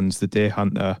favourite bands, the Deer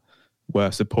Hunter, were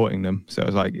supporting them. So I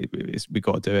was like, we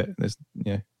got to do it. There's,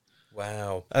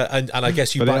 Wow. And I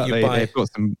guess you buy... They've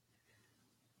got some...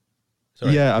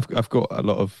 Sorry. Yeah, I've got a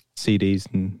lot of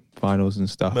CDs and vinyls and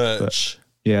stuff. Merch. But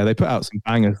yeah, they put out some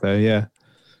bangers though, yeah.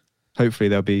 hopefully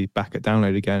they'll be back at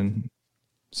Download again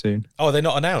soon. Oh, are they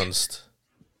not announced?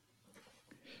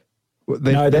 Well,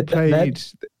 they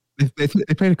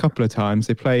played a couple of times.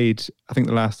 They played, I think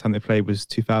the last time they played was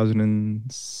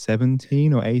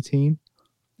 2017 or 18,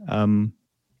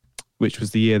 which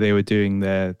was the year they were doing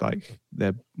their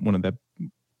one of their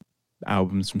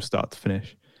albums from start to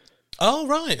finish. Oh,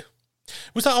 right.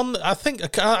 Was that on? I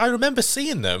think I remember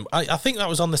seeing them. I think that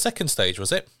was on the second stage,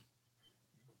 was it?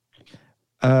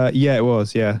 Yeah, it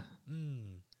was. Yeah.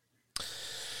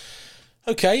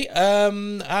 Okay,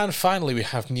 and finally we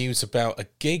have news about a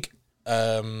gig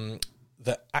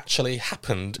that actually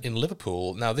happened in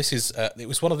Liverpool. Now, this is it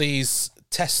was one of these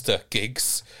tester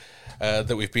gigs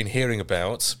that we've been hearing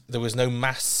about. There was no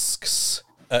masks.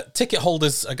 Ticket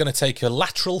holders are going to take a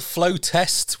lateral flow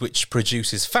test, which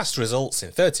produces fast results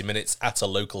in 30 minutes at a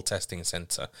local testing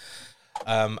centre.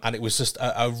 And it was just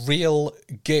a real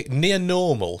gig. Near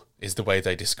normal is the way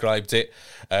they described it.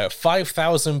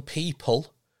 5,000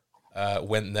 people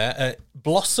went there.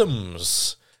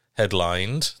 Blossoms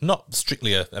headlined. Not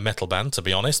strictly a metal band, to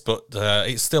be honest, but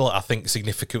it's still, I think,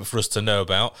 significant for us to know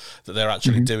about that they're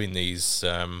actually doing these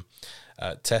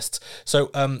tests. So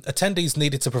attendees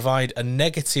needed to provide a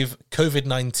negative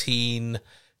COVID-19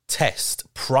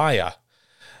 test prior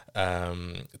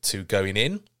to going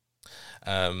in.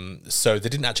 So they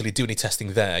didn't actually do any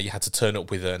testing there. You had to turn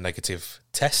up with a negative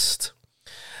test.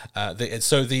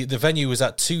 So the venue was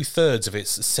at 2/3 of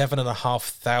its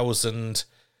 7,500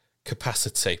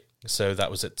 capacity. So that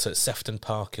was at Sefton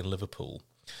Park in Liverpool.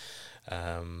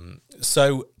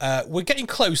 So we're getting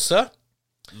closer.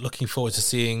 Looking forward to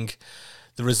seeing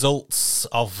the results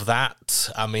of that.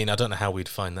 I mean, I don't know how we'd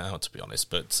find that out, to be honest,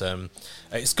 but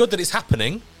it's good that it's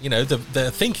happening. You know,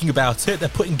 they're thinking about it, they're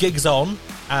putting gigs on,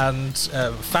 and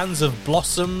fans of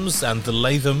Blossoms and the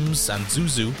Lathams and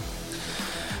Zuzu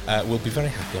will be very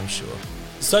happy, I'm sure.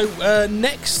 So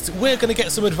next, we're going to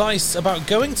get some advice about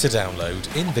going to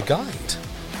Download in the guide.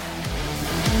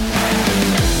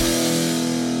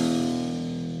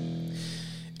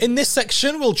 In this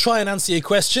section, we'll try and answer your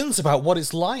questions about what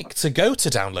it's like to go to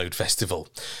Download Festival,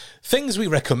 things we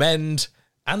recommend,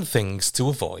 and things to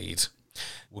avoid.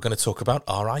 We're going to talk about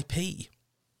RIP.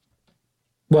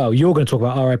 Well, you're going to talk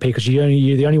about RIP because you're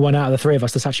the only one out of the three of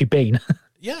us that's actually been.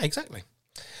 Yeah, exactly.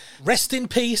 Rest in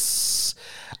peace,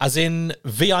 as in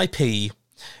VIP,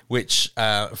 which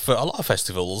for a lot of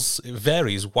festivals, it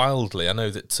varies wildly. I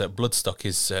know that Bloodstock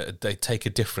they take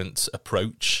a different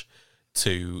approach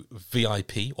to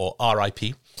VIP or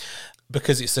RIP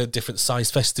because it's a different size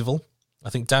festival. I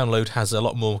think Download has a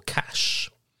lot more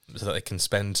cash so that they can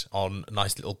spend on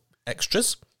nice little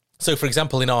extras. So, for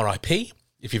example, in RIP,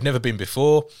 if you've never been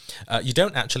before, you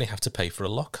don't actually have to pay for a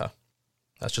locker.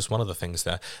 That's just one of the things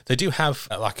there. They do have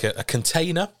like a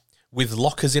container with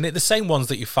lockers in it, the same ones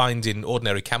that you find in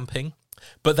ordinary camping,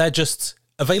 but they're just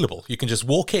available. You can just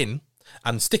walk in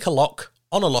and stick a lock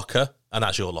on a locker, and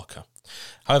that's your locker.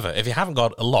 However, if you haven't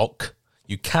got a lock,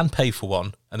 you can pay for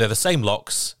one, and they're the same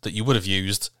locks that you would have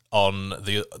used on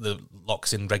the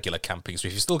locks in regular camping. So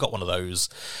if you've still got one of those,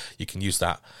 you can use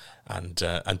that and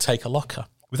take a locker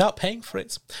without paying for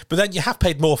it. But then you have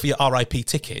paid more for your RIP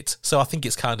ticket, so I think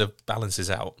it's kind of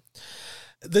balances out.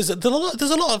 There's a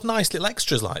lot of nice little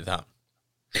extras like that.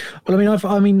 Well,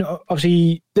 I mean,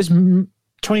 obviously, this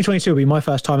 2022 will be my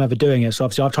first time ever doing it, so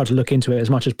obviously I've tried to look into it as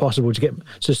much as possible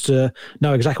to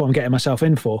know exactly what I'm getting myself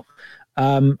in for.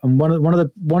 And one of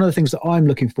the things that I'm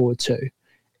looking forward to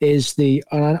is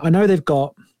I know they've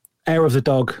got Air of the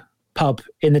Dog pub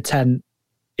in the tent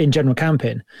in general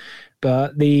camping,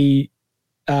 but the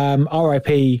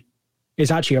RIP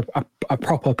is actually a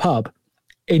proper pub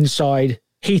inside,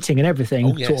 heating and everything,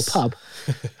 oh, yes. sort of pub,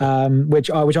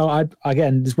 which I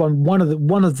again is one of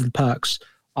the perks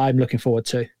I'm looking forward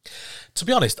to. To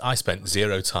be honest, I spent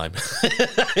zero time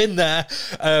in there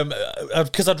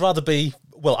because I'd rather be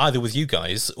either with you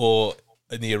guys or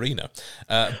in the arena.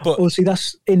 But well, see,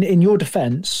 that's in your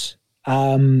defence.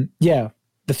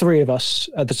 The three of us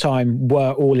at the time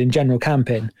were all in general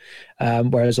camping,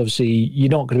 whereas obviously you're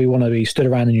not going to want to be stood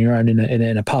around on your own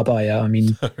in a pub, are you? I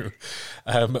mean,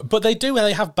 but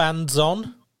they have bands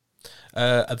on.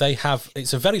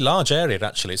 It's a very large area,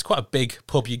 actually. It's quite a big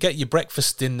pub. You get your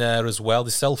breakfast in there as well. They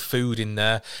sell food in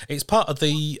there. It's part of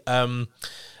the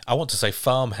I want to say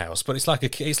farmhouse, but it's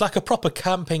like a proper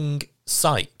camping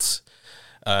site.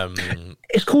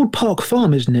 It's called Park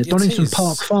Farm, isn't it? Donington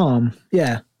Park Farm.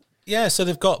 Yeah, so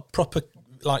they've got proper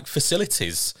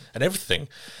facilities and everything.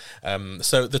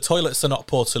 So the toilets are not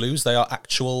portaloos; they are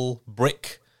actual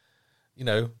brick,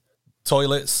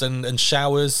 toilets and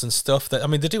showers and stuff.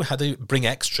 They do bring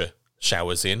extra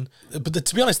showers in, but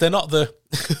to be honest, they're not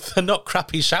they're not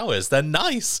crappy showers. They're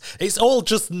nice. It's all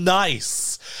just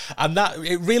nice, and that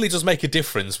it really does make a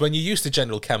difference when you're used to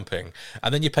general camping,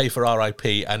 and then you pay for RIP,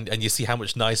 and you see how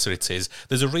much nicer it is.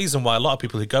 There's a reason why a lot of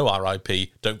people who go RIP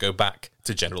don't go back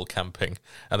to general camping,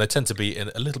 and they tend to be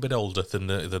a little bit older than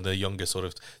the younger sort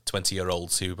of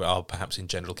 20-year-olds who are perhaps in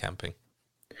general camping.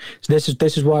 So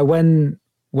this is why when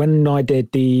I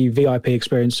did the VIP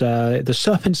experience, the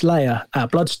Serpent's Lair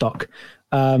at Bloodstock,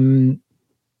 I've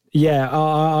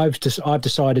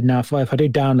decided now if I do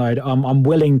download, I'm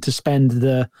willing to spend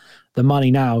the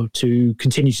money now to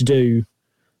continue to do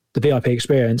the VIP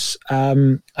experience.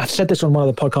 I've said this on one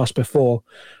of the podcasts before.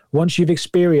 Once you've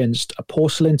experienced a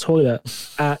porcelain toilet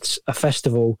at a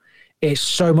festival, it's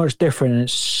so much different, and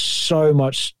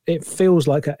it feels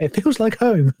like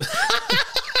home.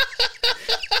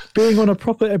 Being on a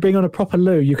proper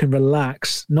loo, you can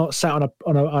relax, not sat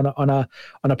on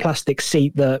a plastic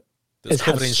seat that's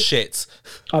covered in shit.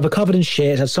 Either covered in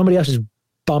shit, had somebody else's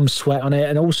bum sweat on it,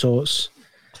 and all sorts.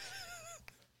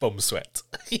 Bum sweat.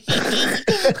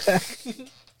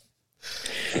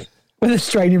 When they're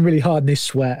straining really hard and they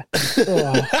sweat.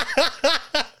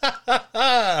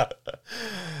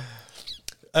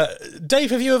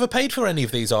 Dave, have you ever paid for any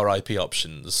of these RIP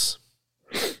options?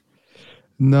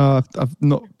 No, I've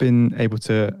not been able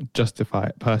to justify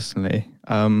it personally.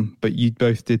 But you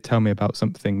both did tell me about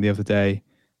something the other day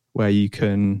where you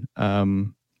can yes,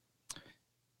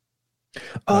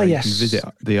 you can visit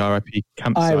the RIP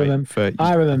campsite.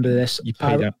 I remember this. You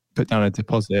put down a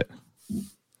deposit,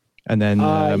 and then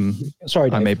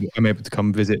sorry, I'm able to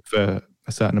come visit for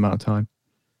a certain amount of time.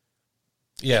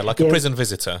 Yeah, like a prison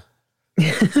visitor.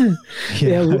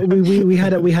 Yeah, we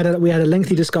had a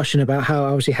lengthy discussion about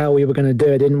how we were going to do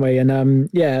it, didn't we? And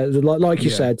like you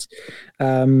said,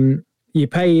 you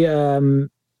pay a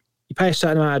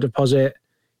certain amount of deposit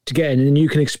to get in, and then you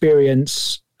can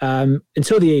experience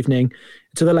until the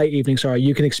late evening. Sorry,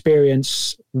 you can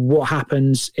experience what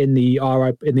happens in the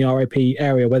RIP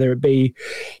area, whether it be,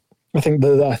 I think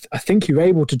you're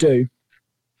able to do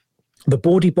the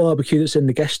Bawdy barbecue that's in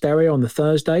the guest area on the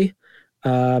Thursday.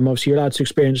 Obviously, you're allowed to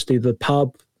experience the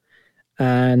pub,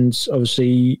 and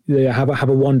obviously have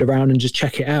a wander around and just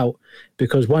check it out.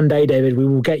 Because one day, David, we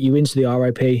will get you into the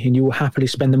RIP, and you will happily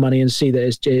spend the money and see that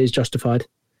it is justified.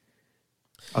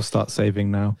 I'll start saving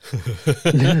now.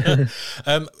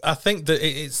 I think that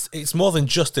it's more than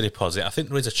just a deposit. I think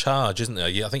there is a charge, isn't there?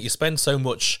 I think you spend so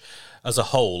much as a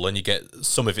whole, and you get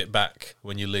some of it back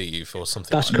when you leave, or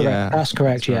something. That's correct. Yeah. That's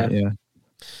correct. That's right, yeah.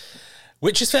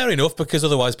 Which is fair enough, because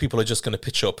otherwise people are just going to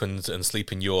pitch up and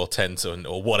sleep in your tent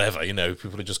or whatever.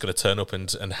 People are just going to turn up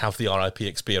and have the RIP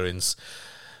experience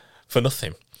for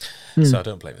nothing. So I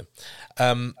don't blame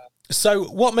them. So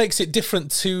what makes it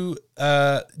different to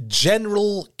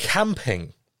general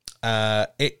camping?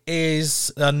 It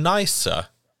is a nicer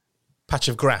patch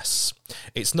of grass.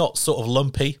 It's not sort of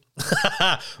lumpy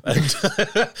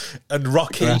and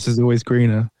rocky. Grass is always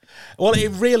greener. Well, it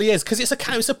really is, because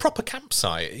it's a proper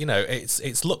campsite.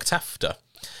 It's looked after.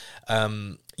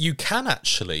 You can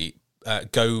actually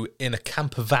go in a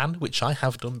camper van, which I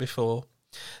have done before.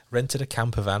 Rented a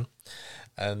camper van,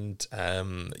 and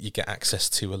you get access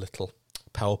to a little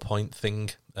PowerPoint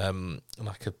thing,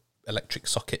 like a electric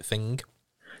socket thing.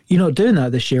 You're not doing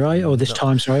that this year, are you? Or this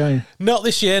time, sorry, are you? Not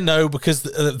this year, no, because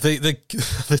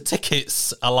the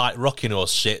tickets are like rocking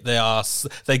horse shit.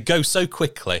 They go so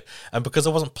quickly, and because I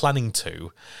wasn't planning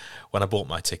to when I bought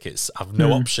my tickets, I've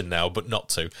no option now but not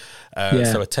to.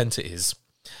 So a tent it is.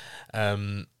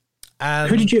 And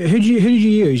who did you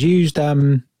use? You used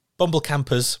Bumble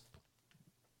Campers.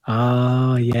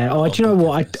 Oh yeah. Oh, do you know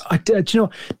what? Do you know?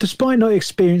 Despite not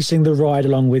experiencing the ride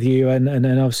along with you, and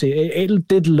obviously it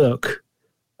did look.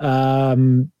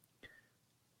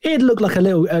 It looked like a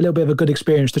little bit of a good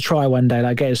experience to try one day,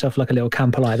 like get yourself like a little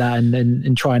camper like that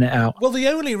and trying it out. Well, the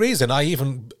only reason I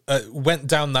even went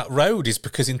down that road is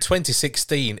because in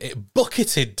 2016 it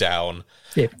bucketed down.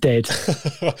 It did.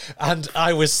 And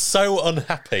I was so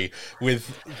unhappy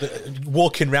with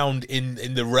walking around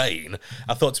in the rain.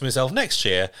 I thought to myself, next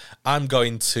year I'm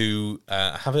going to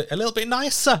have it a little bit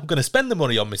nicer. I'm going to spend the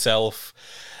money on myself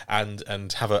and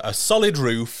have a solid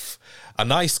roof, a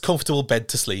nice, comfortable bed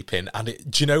to sleep in. And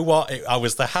do you know what? I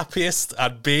was the happiest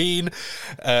I'd been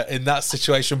in that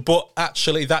situation. But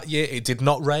actually, that year, it did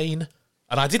not rain.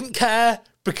 And I didn't care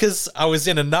because I was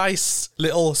in a nice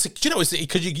little... Do you know, it's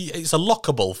a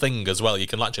lockable thing as well. You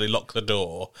can actually lock the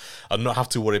door and not have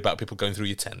to worry about people going through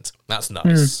your tent. That's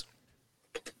nice.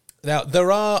 Now,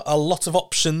 there are a lot of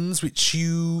options which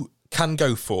you can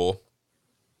go for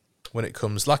when it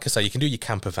comes... Like I say, you can do your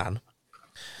camper van.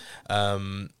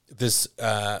 There's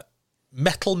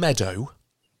Metal Meadow.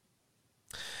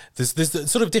 There's the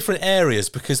sort of different areas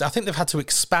because I think they've had to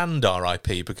expand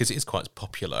RIP because it is quite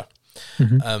popular.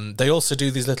 Mm-hmm. They also do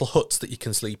these little huts that you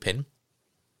can sleep in.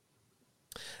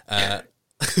 They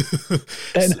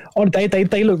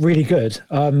look really good.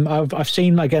 I've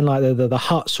seen again like the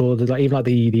huts or even like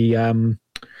the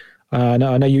I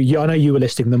know you were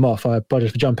listing them off. I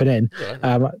apologize for jumping in.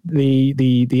 Yeah. The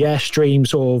Airstream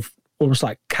sort of almost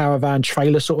like caravan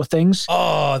trailer sort of things.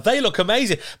 Oh, they look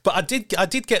amazing. But I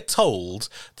did get told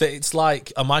that it's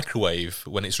like a microwave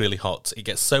when it's really hot. It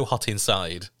gets so hot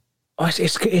inside. Oh,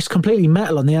 it's completely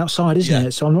metal on the outside, isn't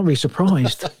it? So I'm not really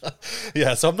surprised.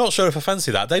 Yeah, so I'm not sure if I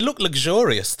fancy that. They look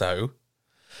luxurious though.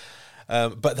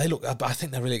 But they look. I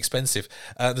think they're really expensive.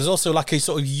 There's also like a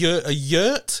sort of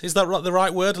yurt. Is that the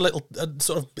right word? A little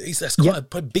sort of. It's quite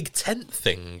a big tent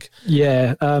thing.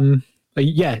 Yeah.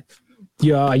 Yeah.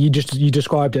 You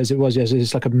described it as it was. Yes,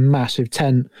 it's like a massive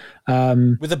tent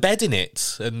with a bed in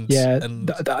it.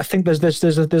 And I think there's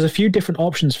a few different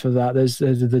options for that. There's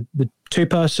the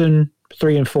 2-person,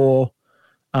 3 and 4.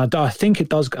 I think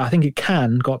it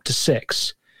can go up to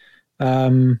 6.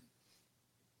 But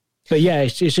yeah,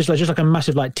 it's just like a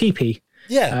massive like teepee.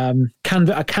 Yeah.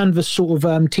 A canvas sort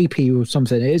of teepee or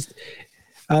something. It is.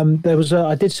 There was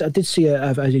I did see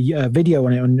a video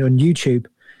on it on YouTube.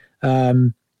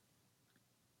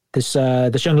 This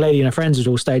young lady and her friends had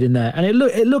all stayed in there, and it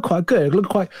looked quite good. It looked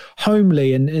quite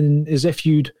homely, and as if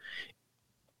you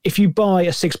buy a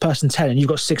 6-person tent and you've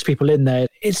got 6 people in there,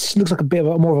 it looks like a bit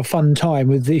more of a fun time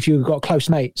with if you've got close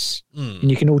mates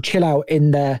and you can all chill out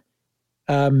in there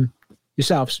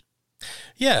yourselves.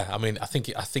 Yeah, I mean, I think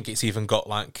it's even got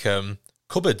like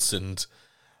cupboards, and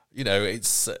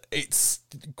it's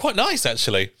quite nice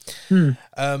actually.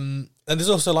 And there's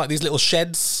also like these little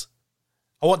sheds.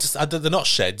 They're not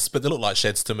sheds, but they look like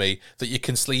sheds to me that you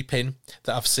can sleep in.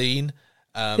 That I've seen.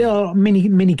 They are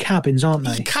mini cabins, aren't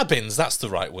they? Cabins, that's the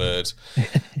right word.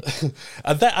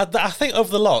 And I think of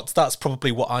the lot, that's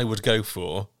probably what I would go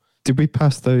for. Did we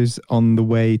pass those on the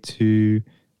way to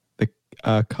the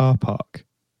car park?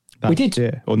 We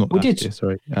did, or not? We did. Year,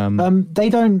 sorry. They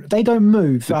don't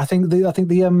move. I think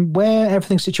the where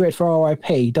everything's situated for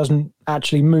RIP doesn't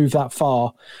actually move that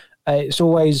far. It's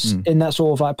always in that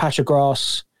sort of like patch of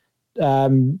grass,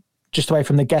 just away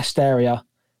from the guest area.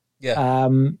 Yeah.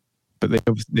 But they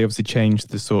obviously changed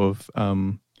the sort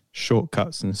of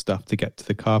shortcuts and stuff to get to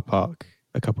the car park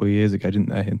a couple of years ago, didn't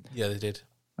they? And yeah, they did.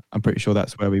 I'm pretty sure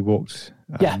that's where we walked.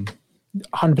 100%.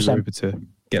 We were able to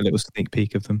get a little sneak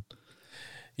peek of them.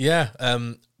 Yeah.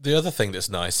 The other thing that's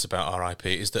nice about RIP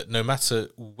is that no matter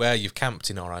where you've camped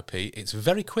in RIP, it's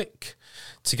very quick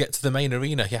to get to the main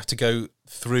arena. You have to go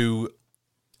through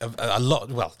a lot.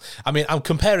 Well, I mean, I'm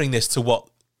comparing this to what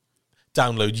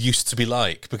Download used to be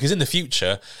like, because in the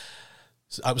future,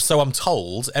 so I'm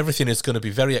told, everything is going to be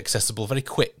very accessible, very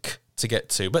quick to get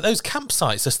to. But those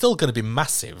campsites are still going to be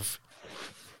massive,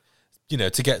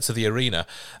 to get to the arena.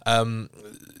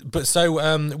 But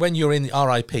so when you're in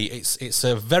RIP, it's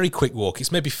a very quick walk.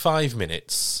 It's maybe 5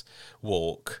 minutes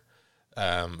walk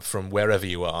from wherever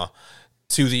you are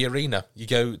to the arena. You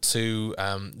go to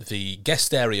the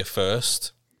guest area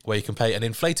first, where you can pay an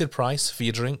inflated price for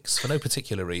your drinks for no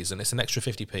particular reason. It's an extra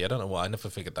 50p. I don't know why. I never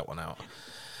figured that one out.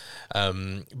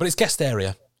 But it's guest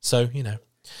area, so,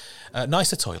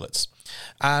 nicer toilets.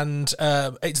 And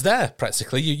it's there,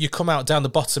 practically. You come out down the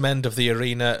bottom end of the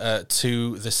arena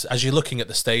to this. As you're looking at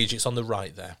the stage, it's on the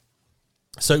right there.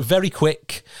 So very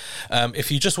quick.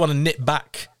 If you just want to nip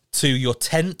back to your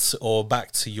tent or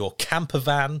back to your camper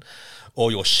van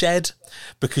or your shed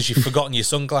because you've forgotten your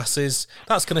sunglasses,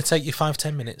 that's going to take you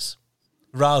 5-10 minutes.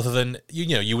 Rather than,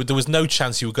 there was no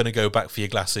chance you were going to go back for your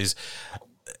glasses,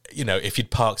 if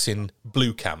you'd parked in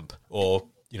Blue Camp or,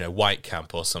 White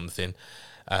Camp or something.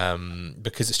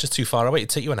 Because it's just too far away. It'd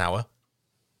take you an hour.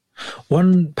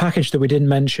 One package that we didn't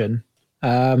mention,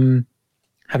 have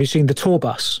you seen the tour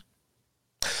bus?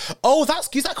 Oh,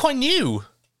 is that quite new?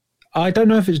 I don't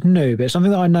know if it's new, but it's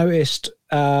something that I noticed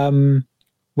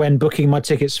when booking my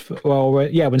tickets.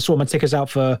 When sorting my tickets out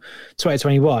for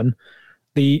 2021.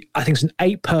 I think it's an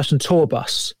 8-person tour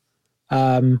bus,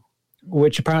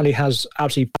 which apparently has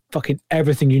absolutely fucking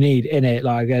everything you need in it.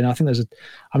 Like, again, I think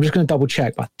I'm just going to double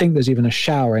check, but I think there's even a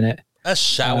shower in it. A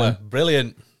shower.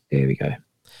 Brilliant. Here we go.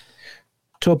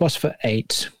 Tour bus for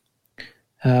 8.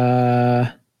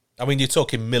 I mean, you're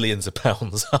talking millions of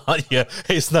pounds, aren't you?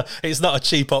 It's not a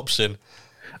cheap option.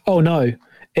 Oh, no.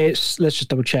 Let's just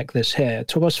double check this here.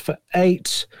 Tour bus for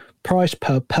 8, price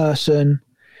per person.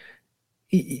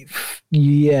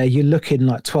 Yeah, you're looking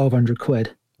like 1,200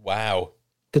 quid. Wow.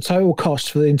 the total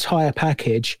cost for the entire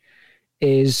package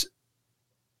is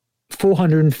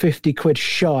 450 quid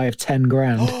shy of 10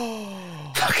 grand.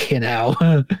 Fucking hell.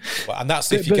 Well, and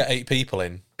that's if you get 8 people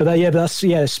in. But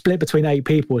that's split between 8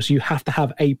 people, so you have to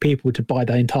have 8 people to buy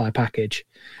the entire package.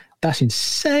 That's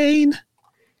insane.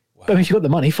 Wow. But if you've got the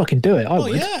money, fucking do it. I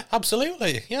would. Yeah,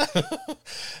 absolutely. Yeah.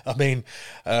 I mean,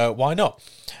 why not?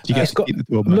 Do you get to keep the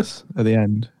tour bus at the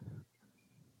end?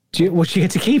 Do you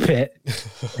get to keep it?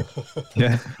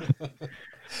 Yeah.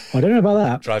 I don't know about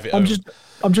that. Drive it I'm home.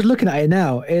 I'm just looking at it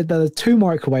now. There are 2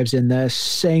 microwaves in there,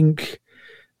 sink,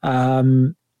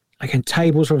 again,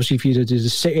 tables obviously for you to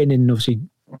just sit in and obviously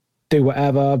do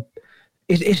whatever.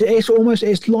 It's almost,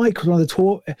 it's like one of the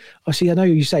tour. Obviously, I know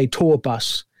you say tour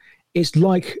bus. It's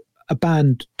like a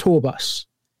band tour bus.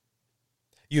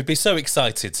 You'd be so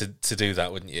excited to do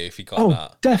that, wouldn't you, if you got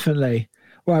that? Oh, definitely.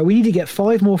 Right, we need to get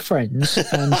 5 more friends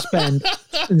and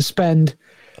spend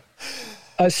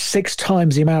 6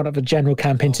 times the amount of a general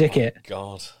camping ticket. My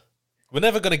God, we're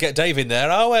never going to get Dave in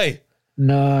there, are we?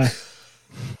 No.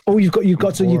 Oh, you've got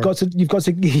to give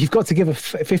a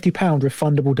 £50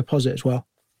 refundable deposit as well.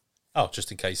 Oh,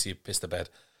 just in case you piss the bed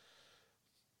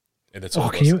in the tour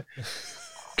bus.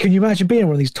 Can you imagine being in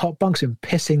one of these top bunks and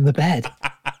pissing the bed?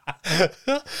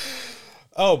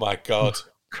 Oh my God.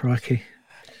 Crikey.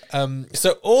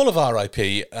 So all of RIP,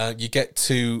 you get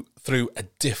through a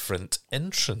different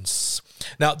entrance.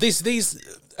 Now, these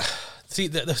see,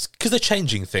 because they're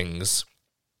changing things,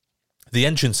 the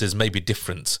entrances may be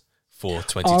different for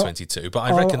 2022. But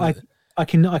I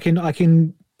reckon I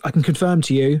can confirm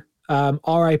to you,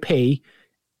 RIP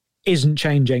isn't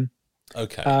changing.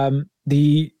 Okay.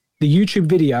 The YouTube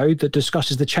video that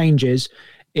discusses the changes,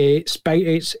 it's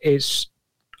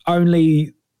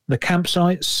only the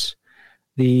campsites,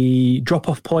 the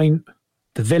drop-off point,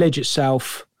 the village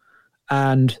itself,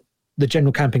 and the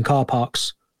general camping car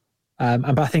parks.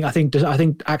 But I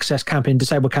think access camping,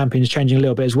 disabled camping is changing a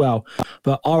little bit as well.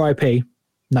 But RIP,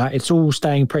 no, it's all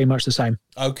staying pretty much the same.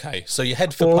 Okay, so you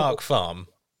head for Park Farm,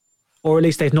 or at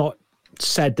least they've not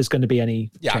said there's going to be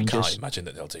any changes. I can't imagine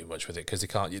that they'll do much with it because they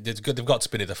can't. They've got to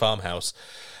be near the farmhouse.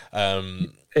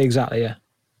 Exactly, yeah.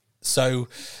 So,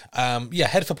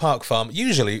 head for Park Farm.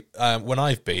 Usually, when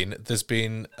I've been, there's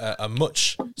been a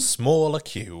much smaller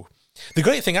queue. The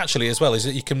great thing, actually, as well, is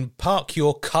that you can park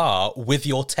your car with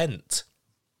your tent.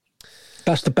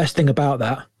 That's the best thing about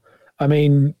that. I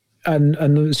mean, and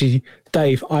obviously,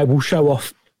 Dave, I will show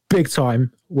off big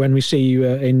time when we see you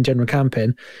in general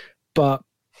camping, but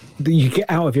you get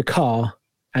out of your car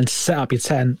and set up your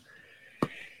tent.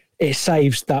 It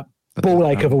saves that ball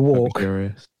ache of a walk.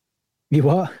 Luxurious. You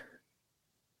what?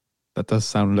 That does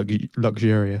sound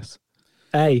luxurious.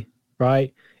 Hey,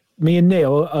 right? Me and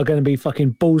Neil are going to be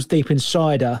fucking balls deep in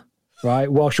cider, right?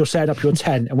 Whilst you're setting up your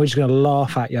tent, and we're just going to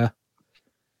laugh at you.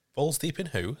 Balls deep in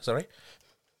who? Sorry?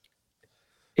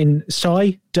 In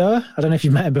cider? I don't know if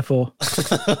you've met him before.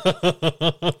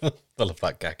 I love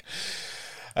that gag.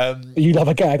 You love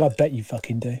a gag? I bet you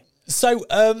fucking do. So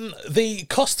the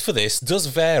cost for this does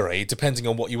vary depending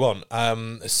on what you want.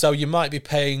 So you might be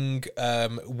paying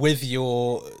with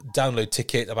your download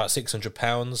ticket about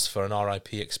 £600 for an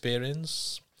RIP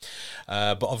experience.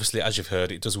 But obviously, as you've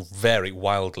heard, it does vary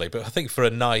wildly. But I think for a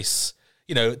nice,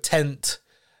 tent,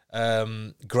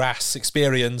 grass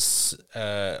experience,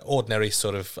 ordinary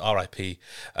sort of RIP,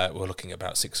 we're looking at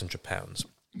about £600.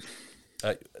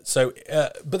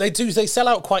 But they sell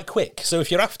out quite quick. So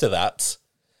if you're after that,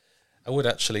 I would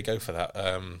actually go for that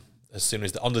as soon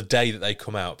as on the day that they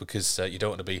come out, because you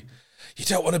don't want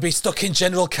to be stuck in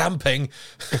general camping.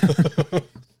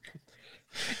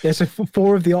 Yeah, so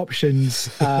 4 of the options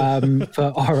for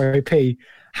RIP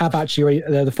have actually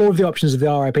the 4 of the options of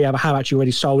the RIP have actually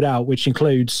already sold out, which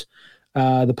includes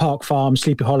the Park Farm,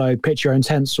 Sleepy Hollow, pitch your own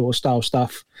tent sort of style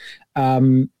stuff,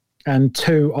 and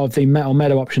 2 of the Metal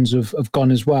Meadow options have gone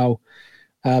as well.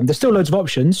 There's still loads of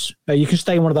options. You can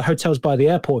stay in one of the hotels by the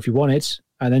airport if you wanted,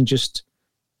 and then just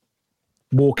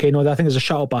walk in. Or I think there's a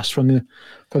shuttle bus from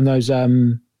those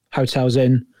hotels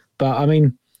in. But I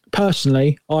mean,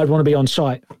 personally, I'd want to be on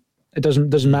site. It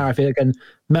doesn't matter if it, again,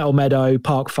 Metal Meadow,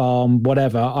 Park Farm,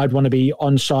 whatever. I'd want to be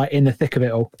on site in the thick of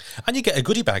it all. And you get a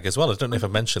goodie bag as well. I don't know if I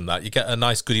mentioned that. You get a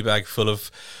nice goodie bag full of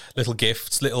little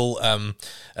gifts, little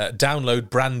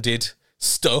download branded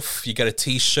stuff. You get a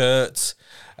T-shirt.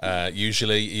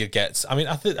 Usually you get, I mean,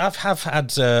 I've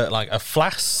had like a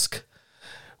flask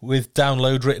with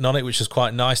download written on it, which is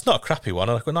quite nice. Not a crappy one,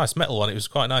 a nice metal one. It was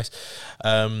quite nice.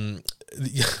 I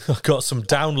got some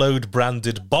download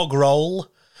branded bog roll,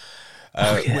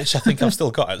 which I think I've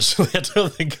still got, actually. I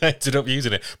don't think I ended up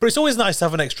using it. But it's always nice to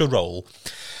have an extra roll.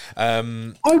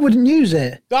 I wouldn't use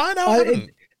it. I know.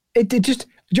 It just,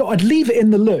 I'd leave it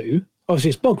in the loo.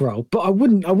 Obviously, it's bog roll, but I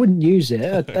wouldn't use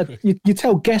it. You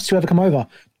tell guests who ever come over,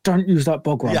 don't use that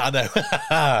bog roll. Yeah, I know.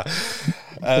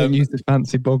 Don't use the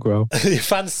fancy bog roll.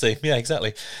 Fancy, yeah,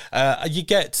 exactly. You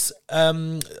get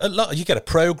you get a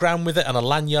program with it and a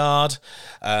lanyard.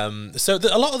 So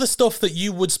a lot of the stuff that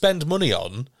you would spend money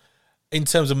on in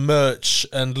terms of merch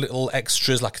and little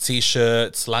extras like a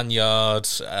t-shirt, lanyard,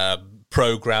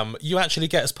 program, you actually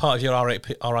get as part of your RIP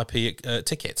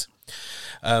ticket.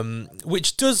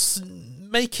 Which does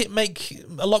make it make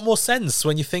a lot more sense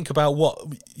when you think about what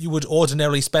you would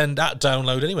ordinarily spend at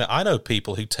download anyway. I know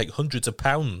people who take hundreds of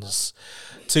pounds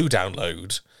to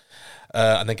download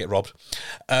and then get robbed.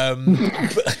 But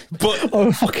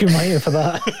I'm fucking waiting for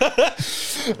that.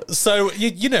 So,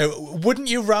 you know, wouldn't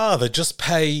you rather just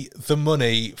pay the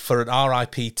money for an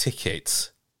RIP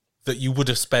ticket that you would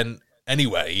have spent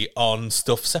anyway on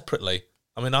stuff separately?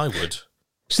 I mean, I would.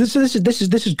 So this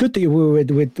is good that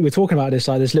we're talking about this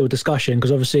little discussion,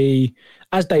 because obviously,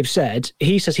 as Dave said,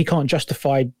 he says he can't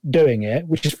justify doing it,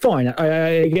 which is fine.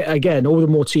 Again, all the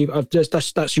more to you.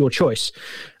 That's your choice.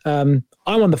 I'm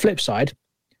on the flip side,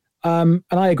 and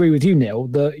I agree with you, Neil.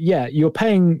 That you're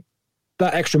paying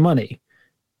that extra money,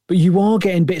 but you are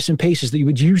getting bits and pieces that you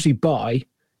would usually buy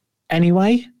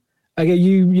anyway. Again,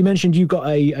 you mentioned you got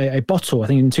a bottle, I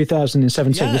think in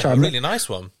 2017, which a really nice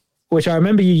one. Which I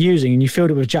remember you using, and you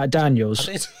filled it with Jack Daniels.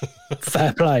 I did.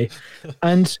 Fair play.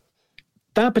 And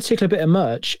that particular bit of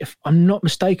merch, if I'm not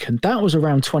mistaken, that was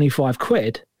around 25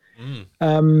 quid.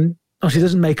 Obviously, it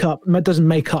doesn't make up to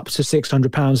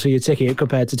 £600 for your ticket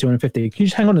compared to 250. Can you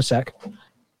just hang on a sec?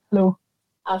 Hello.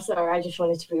 Oh, sorry. I just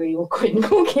wanted to be really awkward and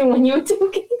talking when you were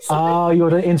talking. Oh, you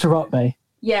want to interrupt me?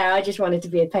 Yeah, I just wanted to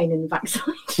be a pain in the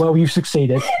backside. Well, you've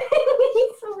succeeded.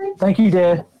 Sorry. Thank you,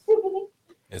 dear.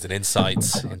 There's an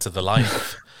insight into the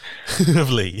life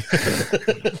of Lee.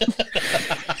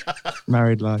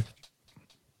 Married life.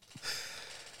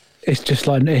 It's just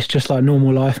like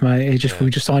normal life, mate. We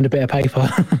just signed a bit of paper.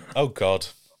 Oh God!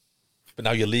 But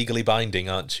now you're legally binding,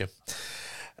 aren't you?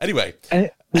 Anyway,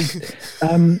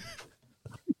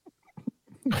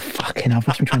 fucking, I've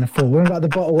been trying to fall. We're about the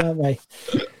bottle, weren't we?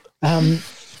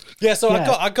 Yeah, so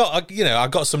yeah. I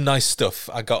got some nice stuff.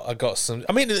 I got some.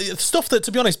 I mean, stuff that,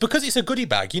 to be honest, because it's a goodie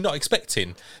bag, you're not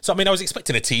expecting. So I mean, I was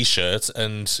expecting a T-shirt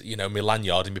and my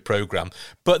lanyard in my program,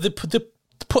 but they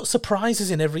put surprises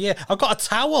in every year. I got a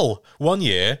towel one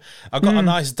year. I got a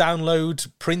nice download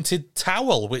printed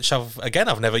towel, which I've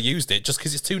never used it just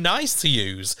because it's too nice to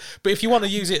use. But if you want to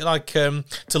use it like to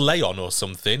lay on or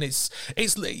something, it's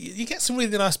you get some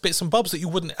really nice bits and bobs that you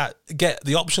wouldn't get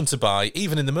the option to buy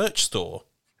even in the merch store.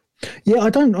 Yeah, I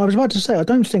was about to say, I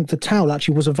don't think the towel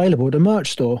actually was available at the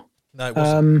merch store. No, it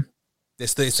wasn't.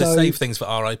 It's to save things for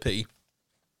RIP.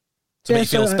 To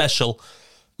make you feel special.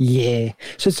 Yeah.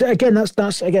 So again, that's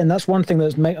one thing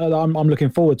I'm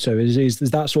looking forward to is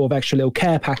that sort of extra little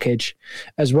care package,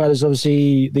 as well as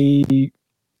obviously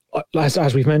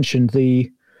as we've mentioned,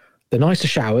 the nicer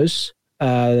showers,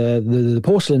 the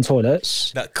porcelain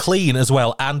toilets. That clean as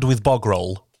well, and with bog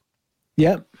roll.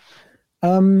 Yep.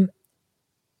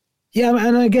 Yeah,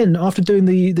 and again, after doing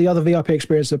the other VIP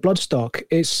experience at Bloodstock,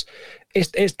 it's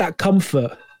that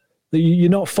comfort that you're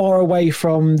not far away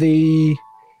from the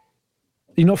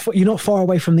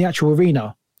actual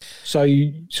arena. So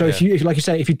if you like you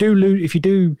say, if you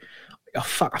do, oh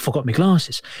fuck, I forgot my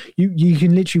glasses. You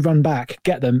can literally run back,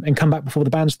 get them, and come back before the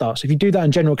band starts. If you do that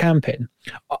in general camping,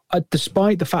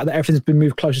 despite the fact that everything's been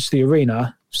moved closer to the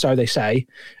arena, so they say,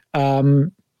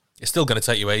 it's still going to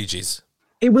take you ages.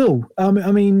 It will. I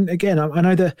mean, again, I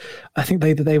know that I think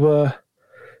they were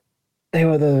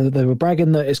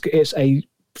bragging that it's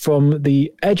from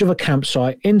the edge of a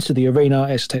campsite into the arena.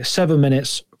 It takes 7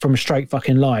 minutes from a straight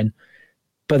fucking line.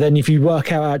 But then if you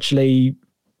work out actually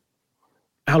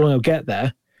how long it'll get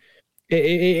there,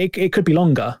 it could be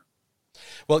longer.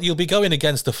 Well, you'll be going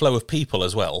against the flow of people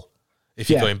as well if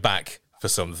you're going back for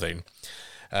something.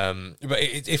 But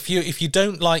if you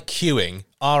don't like queuing,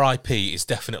 RIP is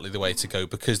definitely the way to go,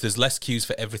 because there's less queues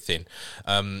for everything.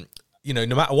 No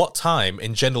matter what time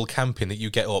in general camping that you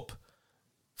get up,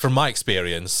 from my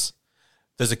experience,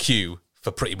 there's a queue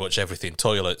for pretty much everything: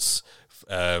 toilets,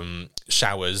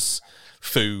 showers,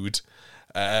 food,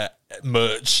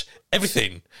 merch,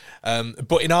 everything.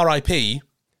 But in RIP,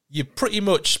 you pretty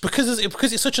much, because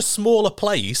it's such a smaller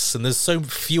place and there's so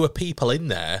fewer people in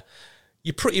there,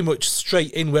 you're pretty much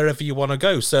straight in wherever you want to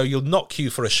go. So you'll not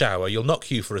queue for a shower, you'll not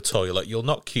queue for a toilet, you'll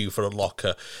not queue for a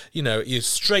locker. You're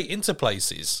straight into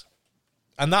places.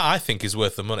 And that, I think, is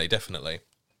worth the money, definitely.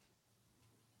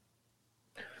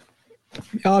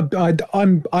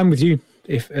 I'm with you.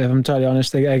 If I'm totally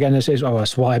honest, again,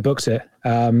 that's why I booked it.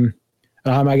 I'm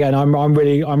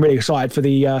really excited for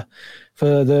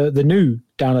the new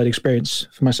download experience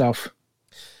for myself.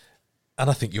 And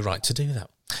I think you're right to do that.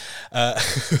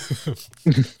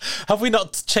 Have we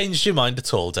not changed your mind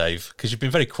at all, Dave? Because you've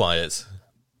been very quiet.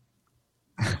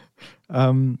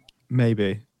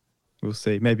 Maybe. We'll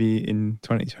see. Maybe in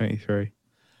 2023.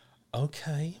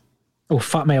 Okay. Oh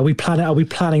fuck me! Are we planning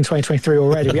 2023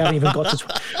 already? We haven't even got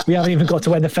to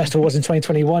when the festival was in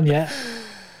 2021 yet.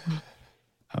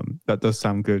 That does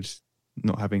sound good.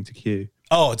 Not having to queue.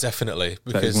 Oh, definitely.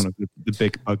 That is one of the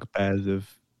big bugbears of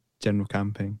general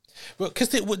camping. Well,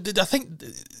 because I think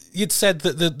you'd said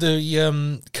that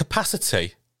the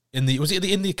capacity in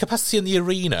the capacity in the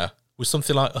arena was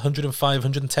something like 105,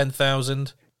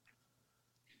 110,000.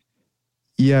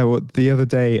 Yeah, well, the other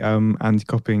day, Andy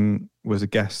Copping was a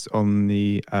guest on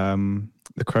the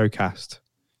Crowcast,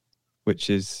 which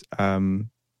is fuck's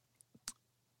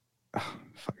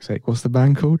sake, what's the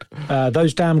band called?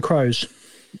 Those Damn Crows.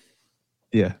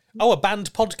 Yeah. Oh, a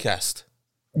band podcast.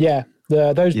 Yeah,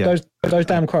 those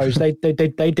Damn Crows. They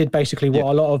did basically what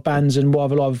a lot of bands and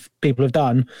what a lot of people have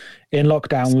done in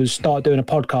lockdown was start doing a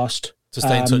podcast to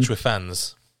stay in touch with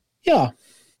fans. Yeah.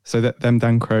 So them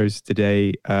Dan Crows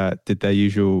today did their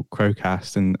usual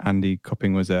Crowcast, and Andy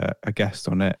Copping was a guest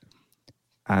on it,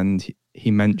 and he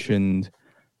mentioned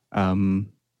that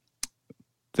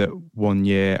one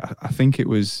year, I think it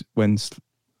was when,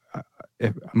 I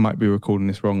might be recording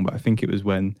this wrong, but I think it was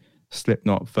when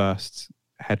Slipknot first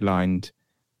headlined,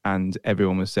 and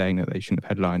everyone was saying that they shouldn't have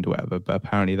headlined or whatever, but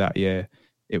apparently that year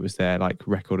it was their like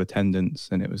record attendance,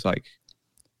 and it was like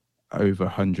over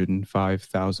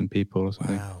 105,000 people or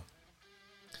something. Wow.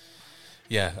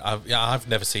 Yeah, I've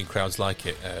never seen crowds like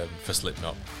it for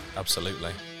Slipknot.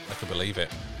 Absolutely, I can believe it.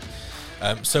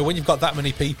 So when you've got that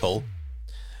many people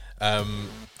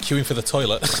queuing for the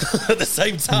toilet at the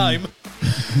same time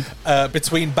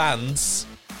between bands,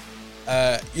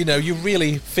 you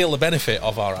really feel the benefit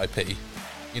of RIP.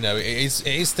 You know, it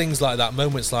is things like that,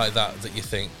 moments like that you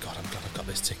think, God, I'm glad I've got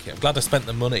this ticket. I'm glad I spent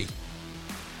the money.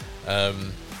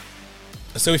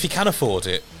 So if you can afford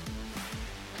it,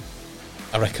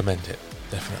 I recommend it,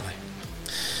 definitely.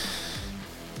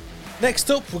 Next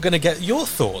up, we're going to get your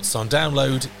thoughts on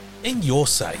Download in Your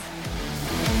Say.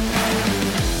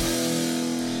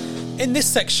 In this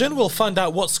section, we'll find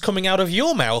out what's coming out of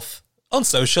your mouth on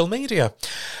social media.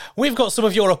 We've got some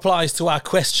of your replies to our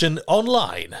question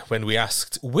online when we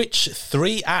asked which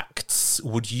 3 acts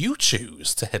would you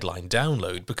choose to headline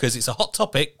Download, because it's a hot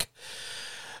topic.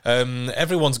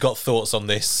 Everyone's got thoughts on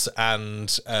this,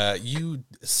 and you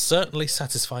certainly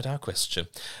satisfied our question.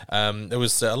 There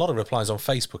was a lot of replies on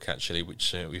Facebook, actually,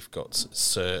 which we've got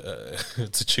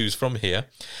to choose from here.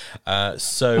 Do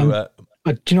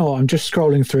you know what? I'm just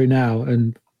scrolling through now,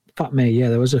 and fuck me, yeah,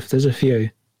 there's a few.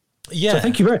 Yeah, so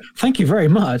thank you very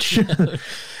much.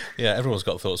 Yeah, everyone's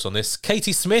got thoughts on this.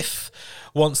 Katie Smith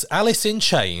wants Alice in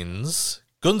Chains,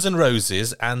 Guns N'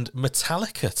 Roses, and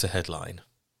Metallica to headline.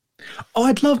 Oh,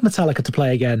 I'd love Metallica to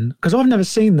play again because I've never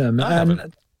seen them.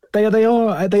 They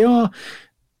are.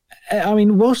 I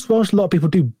mean, whilst a lot of people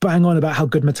do bang on about how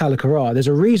good Metallica are, there's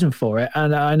a reason for it.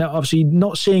 And I know, obviously,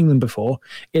 not seeing them before,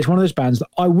 it's one of those bands that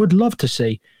I would love to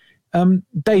see.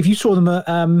 Dave, you saw them at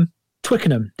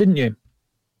Twickenham, didn't you?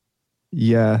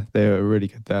 Yeah, they were really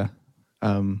good there.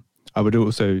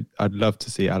 I'd love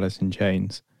to see Alice in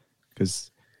Chains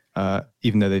because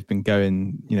even though they've been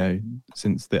going,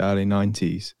 since the early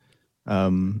 90s,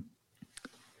 now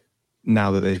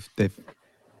that they've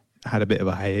had a bit of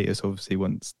a hiatus, obviously,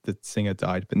 once the singer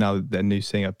died, but now their new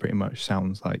singer pretty much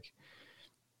sounds like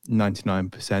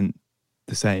 99%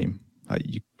 the same.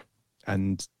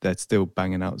 And they're still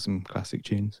banging out some classic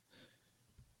tunes.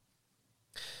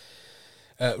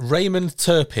 Raymond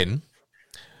Turpin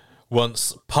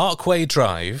wants Parkway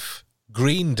Drive,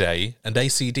 Green Day, and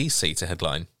AC/DC to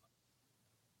headline.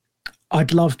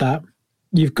 I'd love that.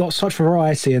 You've got such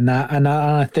variety in that, and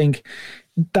I think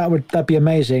that'd be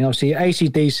amazing. Obviously,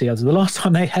 AC/DC, the last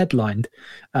time they headlined,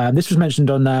 this was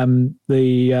mentioned on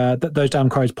those Damn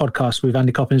Crows podcast with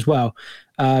Andy Coppin as well.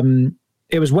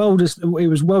 It was well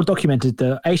documented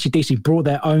that AC/DC brought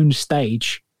their own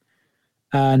stage,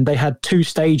 and they had 2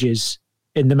 stages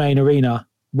in the main arena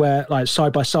where, like,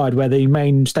 side by side, where the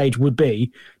main stage would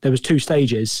be. There was 2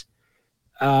 stages,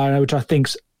 which I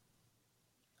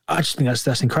just think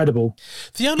that's incredible.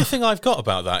 The only thing I've got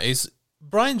about that is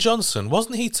Brian Johnson,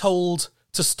 wasn't he told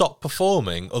to stop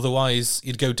performing, otherwise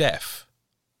he'd go deaf?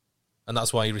 And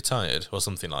that's why he retired, or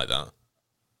something like that.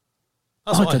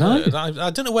 That's what I heard. I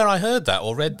don't know where I heard that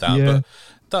or read that, but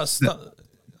that's...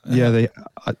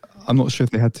 I'm not sure if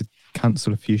they had to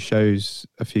cancel a few shows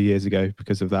a few years ago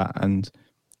because of that, and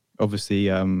obviously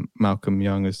Malcolm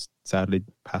Young has sadly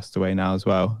passed away now as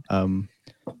well.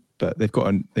 But they've got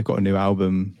a new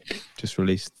album just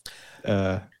released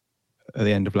at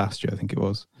the end of last year, I think it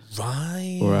was,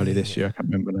 right, or early this year. I can't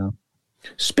remember now.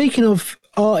 Speaking of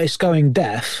artists going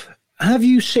deaf, have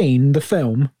you seen the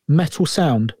film Metal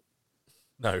Sound?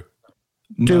 No.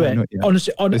 Do it.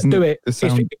 Honestly, do it.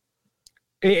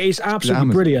 It is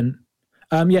absolutely brilliant.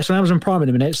 Yes, on Amazon Prime in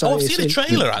a minute. So I've seen a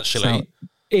trailer, actually.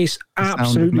 It's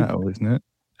absolutely... Sound of Metal, isn't it?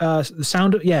 The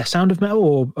Sound of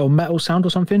Metal or Metal Sound or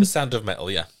something. The Sound of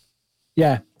Metal, yeah.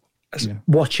 Yeah.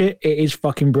 Watch it. It is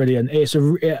fucking brilliant. It's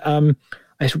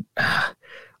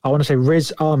I want to say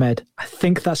Riz Ahmed. I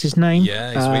think that's his name.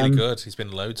 Yeah, he's really good. He's been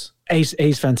in loads.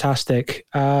 He's fantastic.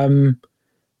 And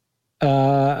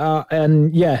yeah,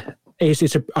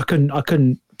 I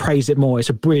couldn't praise it more. It's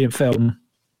a brilliant film.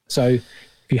 So if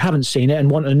you haven't seen it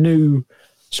and want a new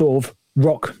sort of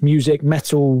rock music,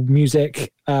 metal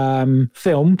music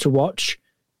film to watch,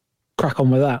 crack on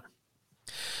with that.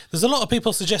 There's a lot of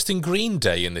people suggesting Green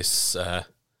Day in this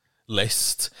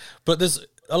list, but there's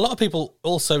a lot of people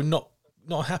also not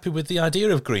happy with the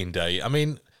idea of Green Day. I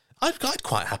mean, I'd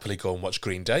quite happily go and watch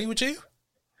Green Day, would you?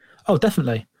 Oh,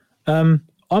 definitely. I'm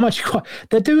actually quite...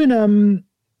 They're doing...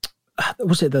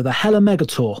 was it the Hella Mega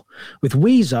Tour with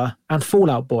Weezer and Fall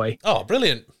Out Boy? Oh,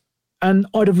 brilliant. And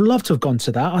I'd have loved to have gone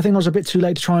to that. I think I was a bit too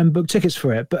late to try and book tickets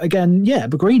for it. But again, yeah,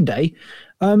 but Green Day,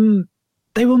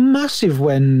 they were massive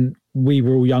when we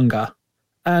were all younger.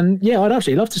 And yeah, I'd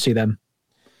absolutely love to see them.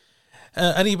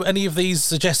 Any of these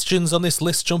suggestions on this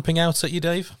list jumping out at you,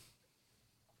 Dave?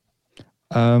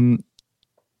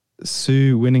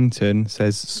 Sue Winnington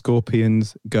says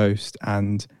Scorpions, Ghost,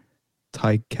 and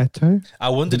Taiketo. I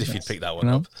wondered if you'd pick that one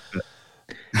up.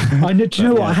 I know. Do you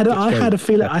know what? I had a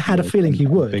feeling. I had a feeling he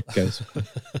would. Big Ghost.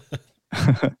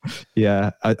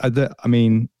 Yeah, I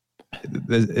mean,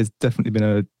 there's definitely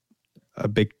been a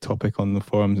big topic on the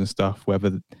forums and stuff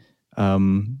whether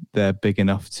they're big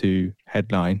enough to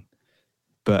headline,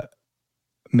 but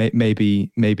maybe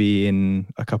in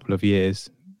a couple of years,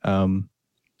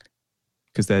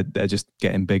 because they're just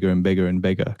getting bigger and bigger and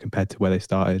bigger compared to where they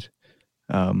started.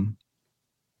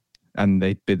 And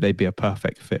they'd be a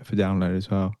perfect fit for Download as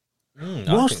well.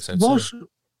 I think so too.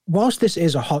 Whilst this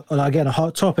is a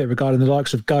hot topic regarding the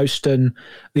likes of Ghost and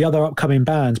the other upcoming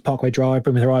bands, Parkway Drive,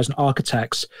 Bring Me the Horizon,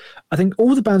 Architects, I think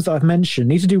all the bands that I've mentioned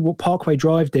need to do what Parkway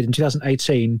Drive did in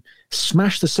 2018: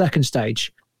 smash the second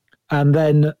stage, and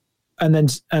then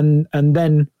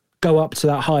go up to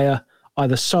that higher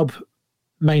either sub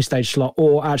main stage slot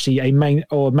or actually a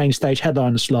main stage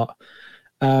headliner slot.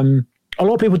 A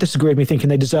lot of people disagree with me, thinking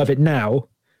they deserve it now,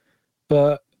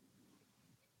 but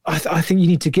I think you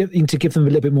need to give them a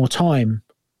little bit more time.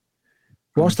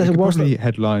 Whilst probably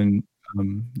headline,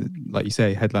 like you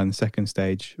say, headline the second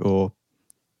stage, or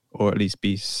at least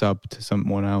be sub to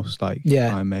someone else like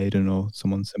Iron Maiden or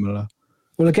someone similar.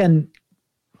 Well, again,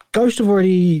 Ghost have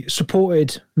already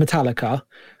supported Metallica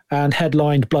and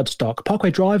headlined Bloodstock. Parkway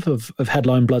Drive have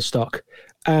headlined Bloodstock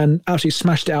and actually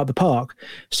smashed it out the park.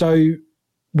 So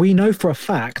we know for a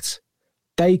fact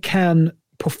they can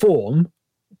perform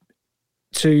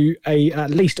to at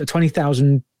least a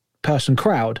 20,000 person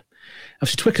crowd.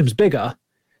 Obviously, Twickenham's bigger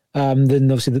than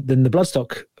the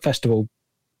Bloodstock Festival,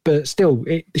 but still,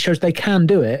 it shows they can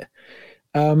do it.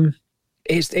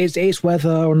 It's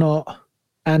whether or not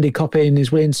Andy Coppin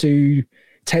is willing to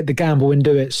take the gamble and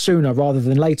do it sooner rather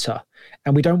than later.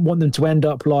 And we don't want them to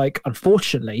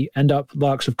unfortunately, end up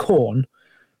likes of Korn,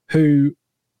 who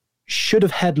should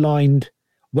have headlined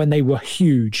when they were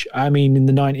huge. I mean, in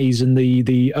the 90s and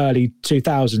the early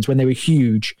 2000s, when they were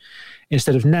huge,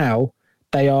 instead of now,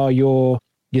 they are your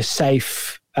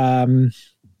safe,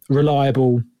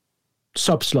 reliable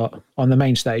sub-slot on the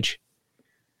main stage.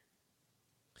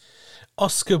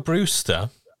 Oscar Brewster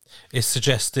is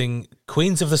suggesting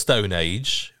Queens of the Stone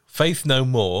Age, Faith No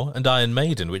More, and Iron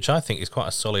Maiden, which I think is quite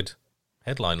a solid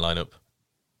headline lineup.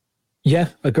 Yeah,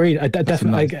 agreed. I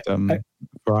definitely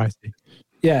variety.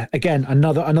 Yeah, again,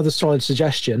 another solid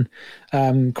suggestion.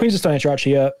 Queens of the Stone Age are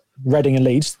actually at Reading and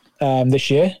Leeds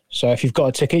this year. So if you've got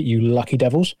a ticket, you lucky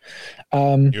devils.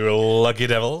 You're lucky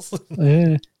devils.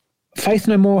 Faith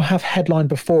No More have headlined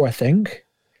before, I think.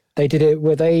 They did it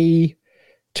with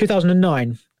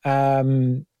 2009.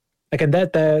 Again,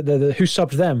 they're the who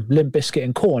subbed them, Limp Bizkit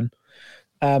and Korn.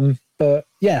 But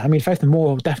yeah, I mean, Faith No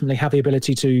More definitely have the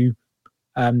ability to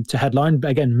headline. But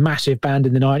again, massive band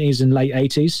in the 90s and late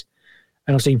 80s.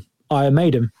 And obviously, Iron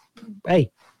Maiden. Hey,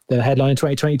 the headline in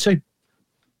 2022.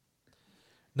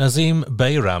 Nazim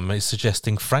Bayram is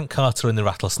suggesting Frank Carter and the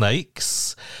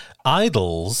Rattlesnakes,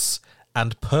 Idols,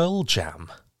 and Pearl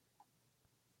Jam.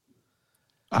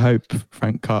 I hope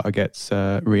Frank Carter gets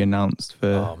re-announced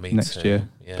for next year.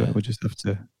 Yeah. But we'll just have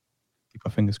to keep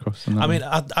our fingers crossed on that.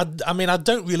 I mean, I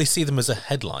don't really see them as a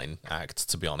headline act,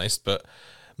 to be honest. But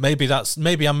maybe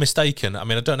I'm mistaken. I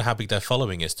mean, I don't know how big their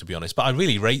following is, to be honest. But I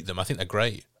really rate them. I think they're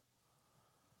great.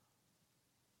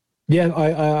 Yeah,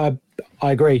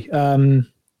 I agree.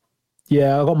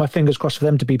 Yeah, I got my fingers crossed for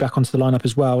them to be back onto the lineup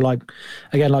as well. Like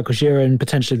Gojira and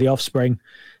potentially the Offspring.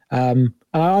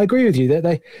 I agree with you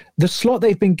that the slot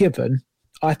they've been given,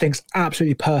 I think, is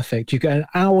absolutely perfect. You get an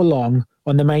hour long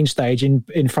on the main stage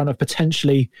in front of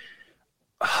potentially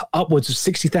upwards of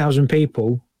 60,000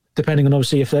 people, depending on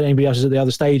obviously if anybody else is at the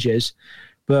other stages.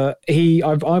 But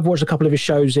I've watched a couple of his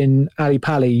shows in Ali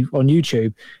Pali on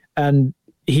YouTube, and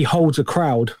he holds a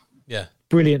crowd. Yeah,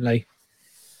 brilliantly.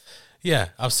 Yeah,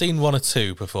 I've seen one or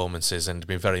two performances and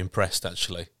been very impressed,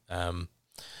 actually.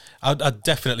 I'd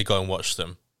definitely go and watch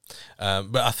them.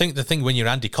 But I think the thing when you're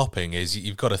Andy Copping is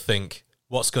you've got to think,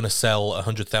 what's going to sell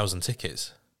 100,000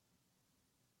 tickets?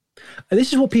 And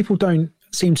this is what people don't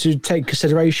seem to take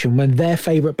consideration when their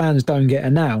favourite bands don't get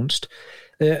announced.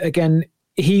 Again,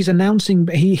 he's announcing,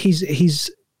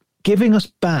 he's giving us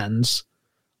bands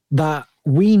that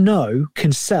we know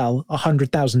can sell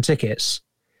 100,000 tickets.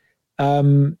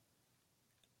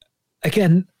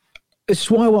 Again, it's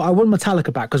why I want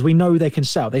Metallica back, because we know they can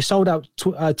sell. They sold out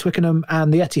Twickenham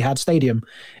and the Etihad Stadium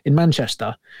in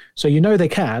Manchester. So you know they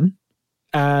can.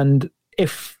 And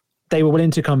if they were willing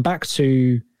to come back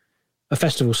to a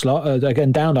festival slot,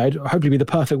 again, Download, hopefully be the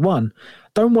perfect one.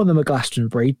 Don't want them at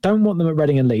Glastonbury. Don't want them at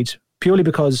Reading and Leeds, purely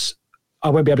because I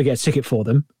won't be able to get a ticket for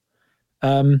them.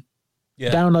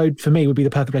 Download, for me, would be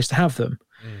the perfect place to have them.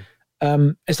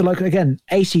 It's like, again,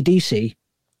 AC/DC.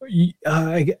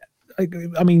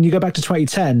 I mean, you go back to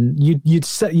 2010,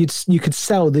 you could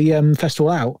sell the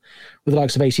festival out with the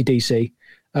likes of AC/DC.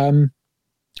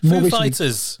 Foo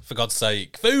Fighters, for God's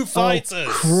sake. Foo Fighters!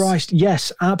 Oh, Christ,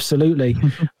 yes, absolutely.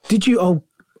 Did you... Oh,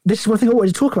 this is one thing I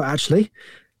wanted to talk about, actually.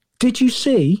 Did you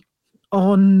see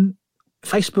on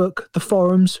Facebook, the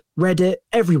forums, Reddit,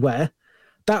 everywhere,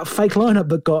 that fake lineup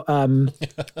that got...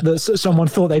 that someone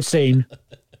thought they'd seen?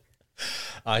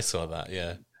 I saw that,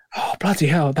 yeah. Oh, bloody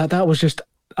hell. That was just...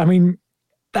 I mean,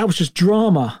 that was just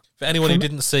drama. For anyone who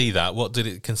didn't see that, what did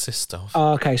it consist of?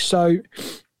 Okay, so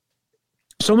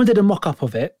someone did a mock-up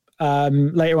of it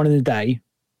later on in the day,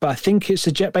 but I think it's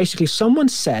basically someone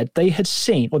said they had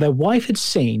seen, or their wife had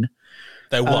seen.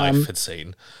 Their wife had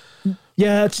seen.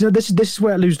 Yeah, this is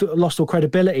where it lost all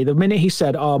credibility. The minute he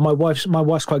said, "Oh, my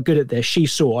wife's quite good at this," she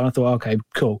saw, and I thought, okay,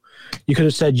 cool. You could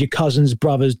have said your cousin's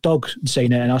brother's dog had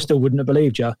seen it, and I still wouldn't have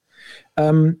believed you.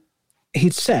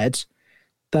 He'd said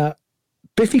that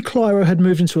Biffy Clyro had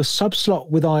moved into a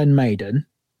sub-slot with Iron Maiden,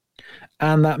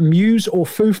 and that Muse or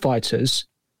Foo Fighters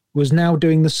was now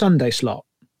doing the Sunday slot.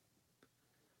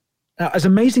 Now, as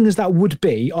amazing as that would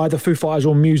be, either Foo Fighters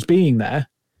or Muse being there,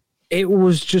 it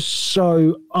was just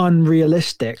so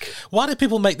unrealistic. Why do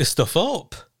people make this stuff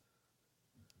up?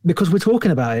 Because we're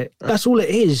talking about it. That's all it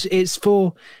is.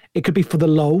 It could be for the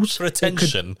lols. For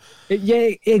attention.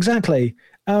 Yeah, exactly.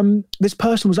 This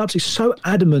person was absolutely so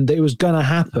adamant that it was going to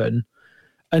happen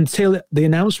until the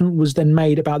announcement was then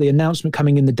made about the announcement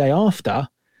coming in the day after.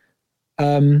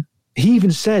 He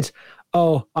even said,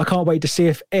 "Oh, I can't wait to see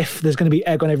if there's going to be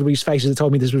egg on everybody's faces that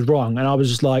told me this was wrong." And I was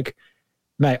just like,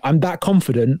 mate, I'm that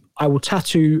confident. I will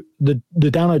tattoo the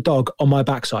Download dog on my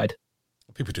backside.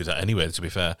 People do that anyway, to be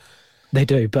fair. They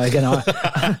do, but again, I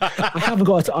haven't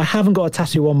got a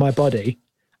tattoo on my body.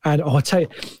 And I tell you,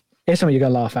 here's something you're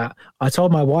going to laugh at. I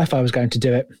told my wife I was going to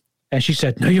do it, and she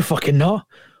said, "No, you're fucking not."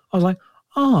 I was like,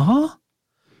 "Ah."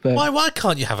 But why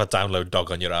can't you have a Download dog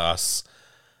on your ass?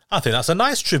 I think that's a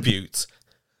nice tribute.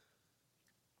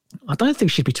 I don't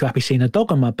think she'd be too happy seeing a dog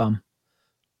on my bum.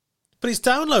 But it's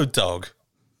Download dog.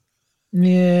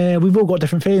 Yeah, we've all got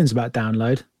different feelings about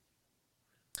Download.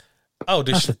 Oh,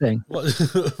 that's the thing. Well,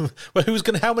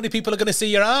 how many people are going to see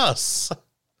your ass?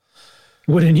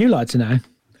 Wouldn't you like to know?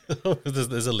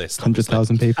 There's a list.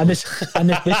 100,000 people. And this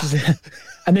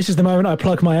is the moment I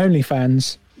plug my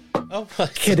OnlyFans. Oh, my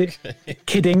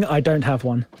Kidding, I don't have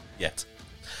one yet.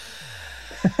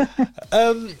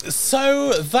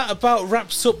 So that about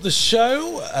wraps up the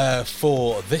show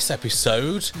for this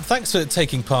episode. Thanks for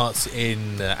taking part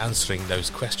in answering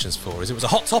those questions for us. It was a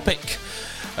hot topic,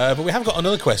 but we have got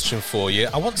another question for you.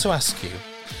 I want to ask you,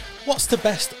 what's the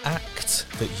best act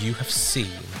that you have seen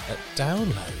at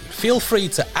Download? Feel free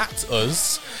to @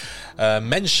 us,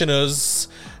 mention us,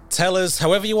 Tell us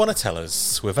however you want to tell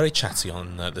us. We're very chatty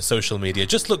on the social media.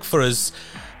 Just look for us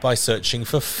by searching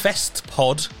for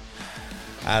FestPod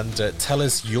and tell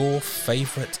us your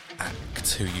favourite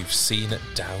act who you've seen at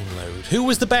Download. Who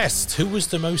was the best? Who was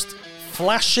the most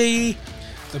flashy?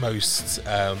 The most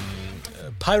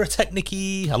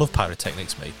pyrotechnic-y? I love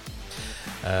pyrotechnics, mate.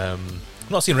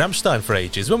 I've not seen Rammstein for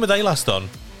ages. When were they last on?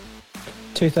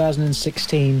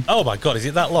 2016. Oh my God, is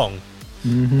it that long?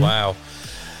 Mm-hmm. Wow.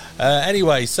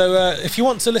 Anyway, so if you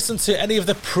want to listen to any of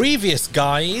the previous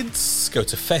guides, go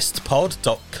to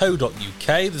festpod.co.uk.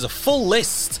 There's a full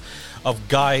list of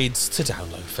guides to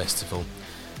Download Festival.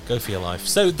 Go for your life.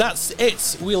 So that's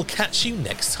it. We'll catch you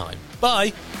next time.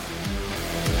 Bye.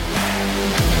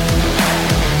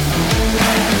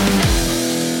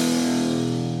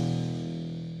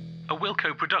 A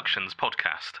Wilco Productions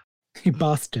podcast. You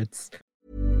bastards.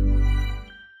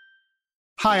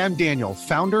 Hi, I'm Daniel,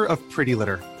 founder of Pretty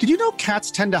Litter. Did you know cats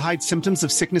tend to hide symptoms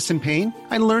of sickness and pain?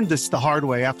 I learned this the hard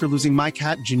way after losing my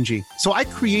cat, Gingy. So I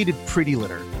created Pretty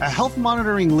Litter, a health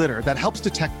monitoring litter that helps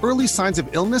detect early signs of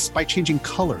illness by changing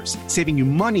colors, saving you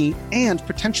money and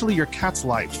potentially your cat's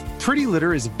life. Pretty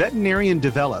Litter is veterinarian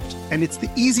developed, and it's the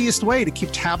easiest way to keep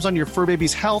tabs on your fur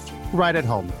baby's health right at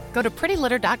home. Go to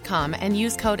prettylitter.com and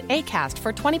use code ACAST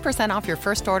for 20% off your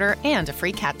first order and a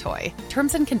free cat toy.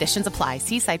 Terms and conditions apply.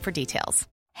 See site for details.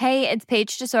 Hey, it's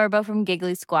Paige DeSorbo from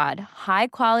Giggly Squad. High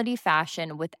quality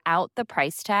fashion without the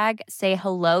price tag. Say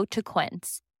hello to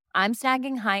Quince. I'm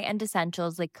snagging high-end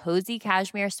essentials like cozy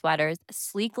cashmere sweaters,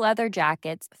 sleek leather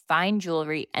jackets, fine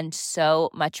jewelry, and so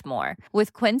much more.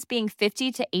 With Quince being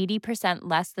 50 to 80%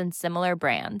 less than similar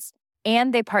brands.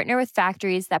 And they partner with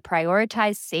factories that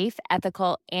prioritize safe,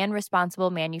 ethical, and responsible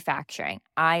manufacturing.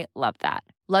 I love that.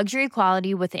 Luxury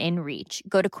quality within reach.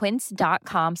 Go to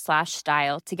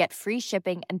quince.com/style to get free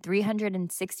shipping and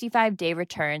 365-day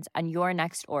returns on your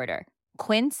next order.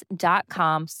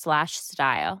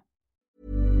 Quince.com/style.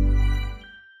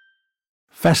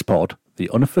 FestPod, the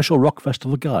unofficial rock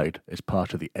festival guide, is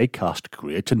part of the Acast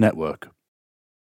Creator Network.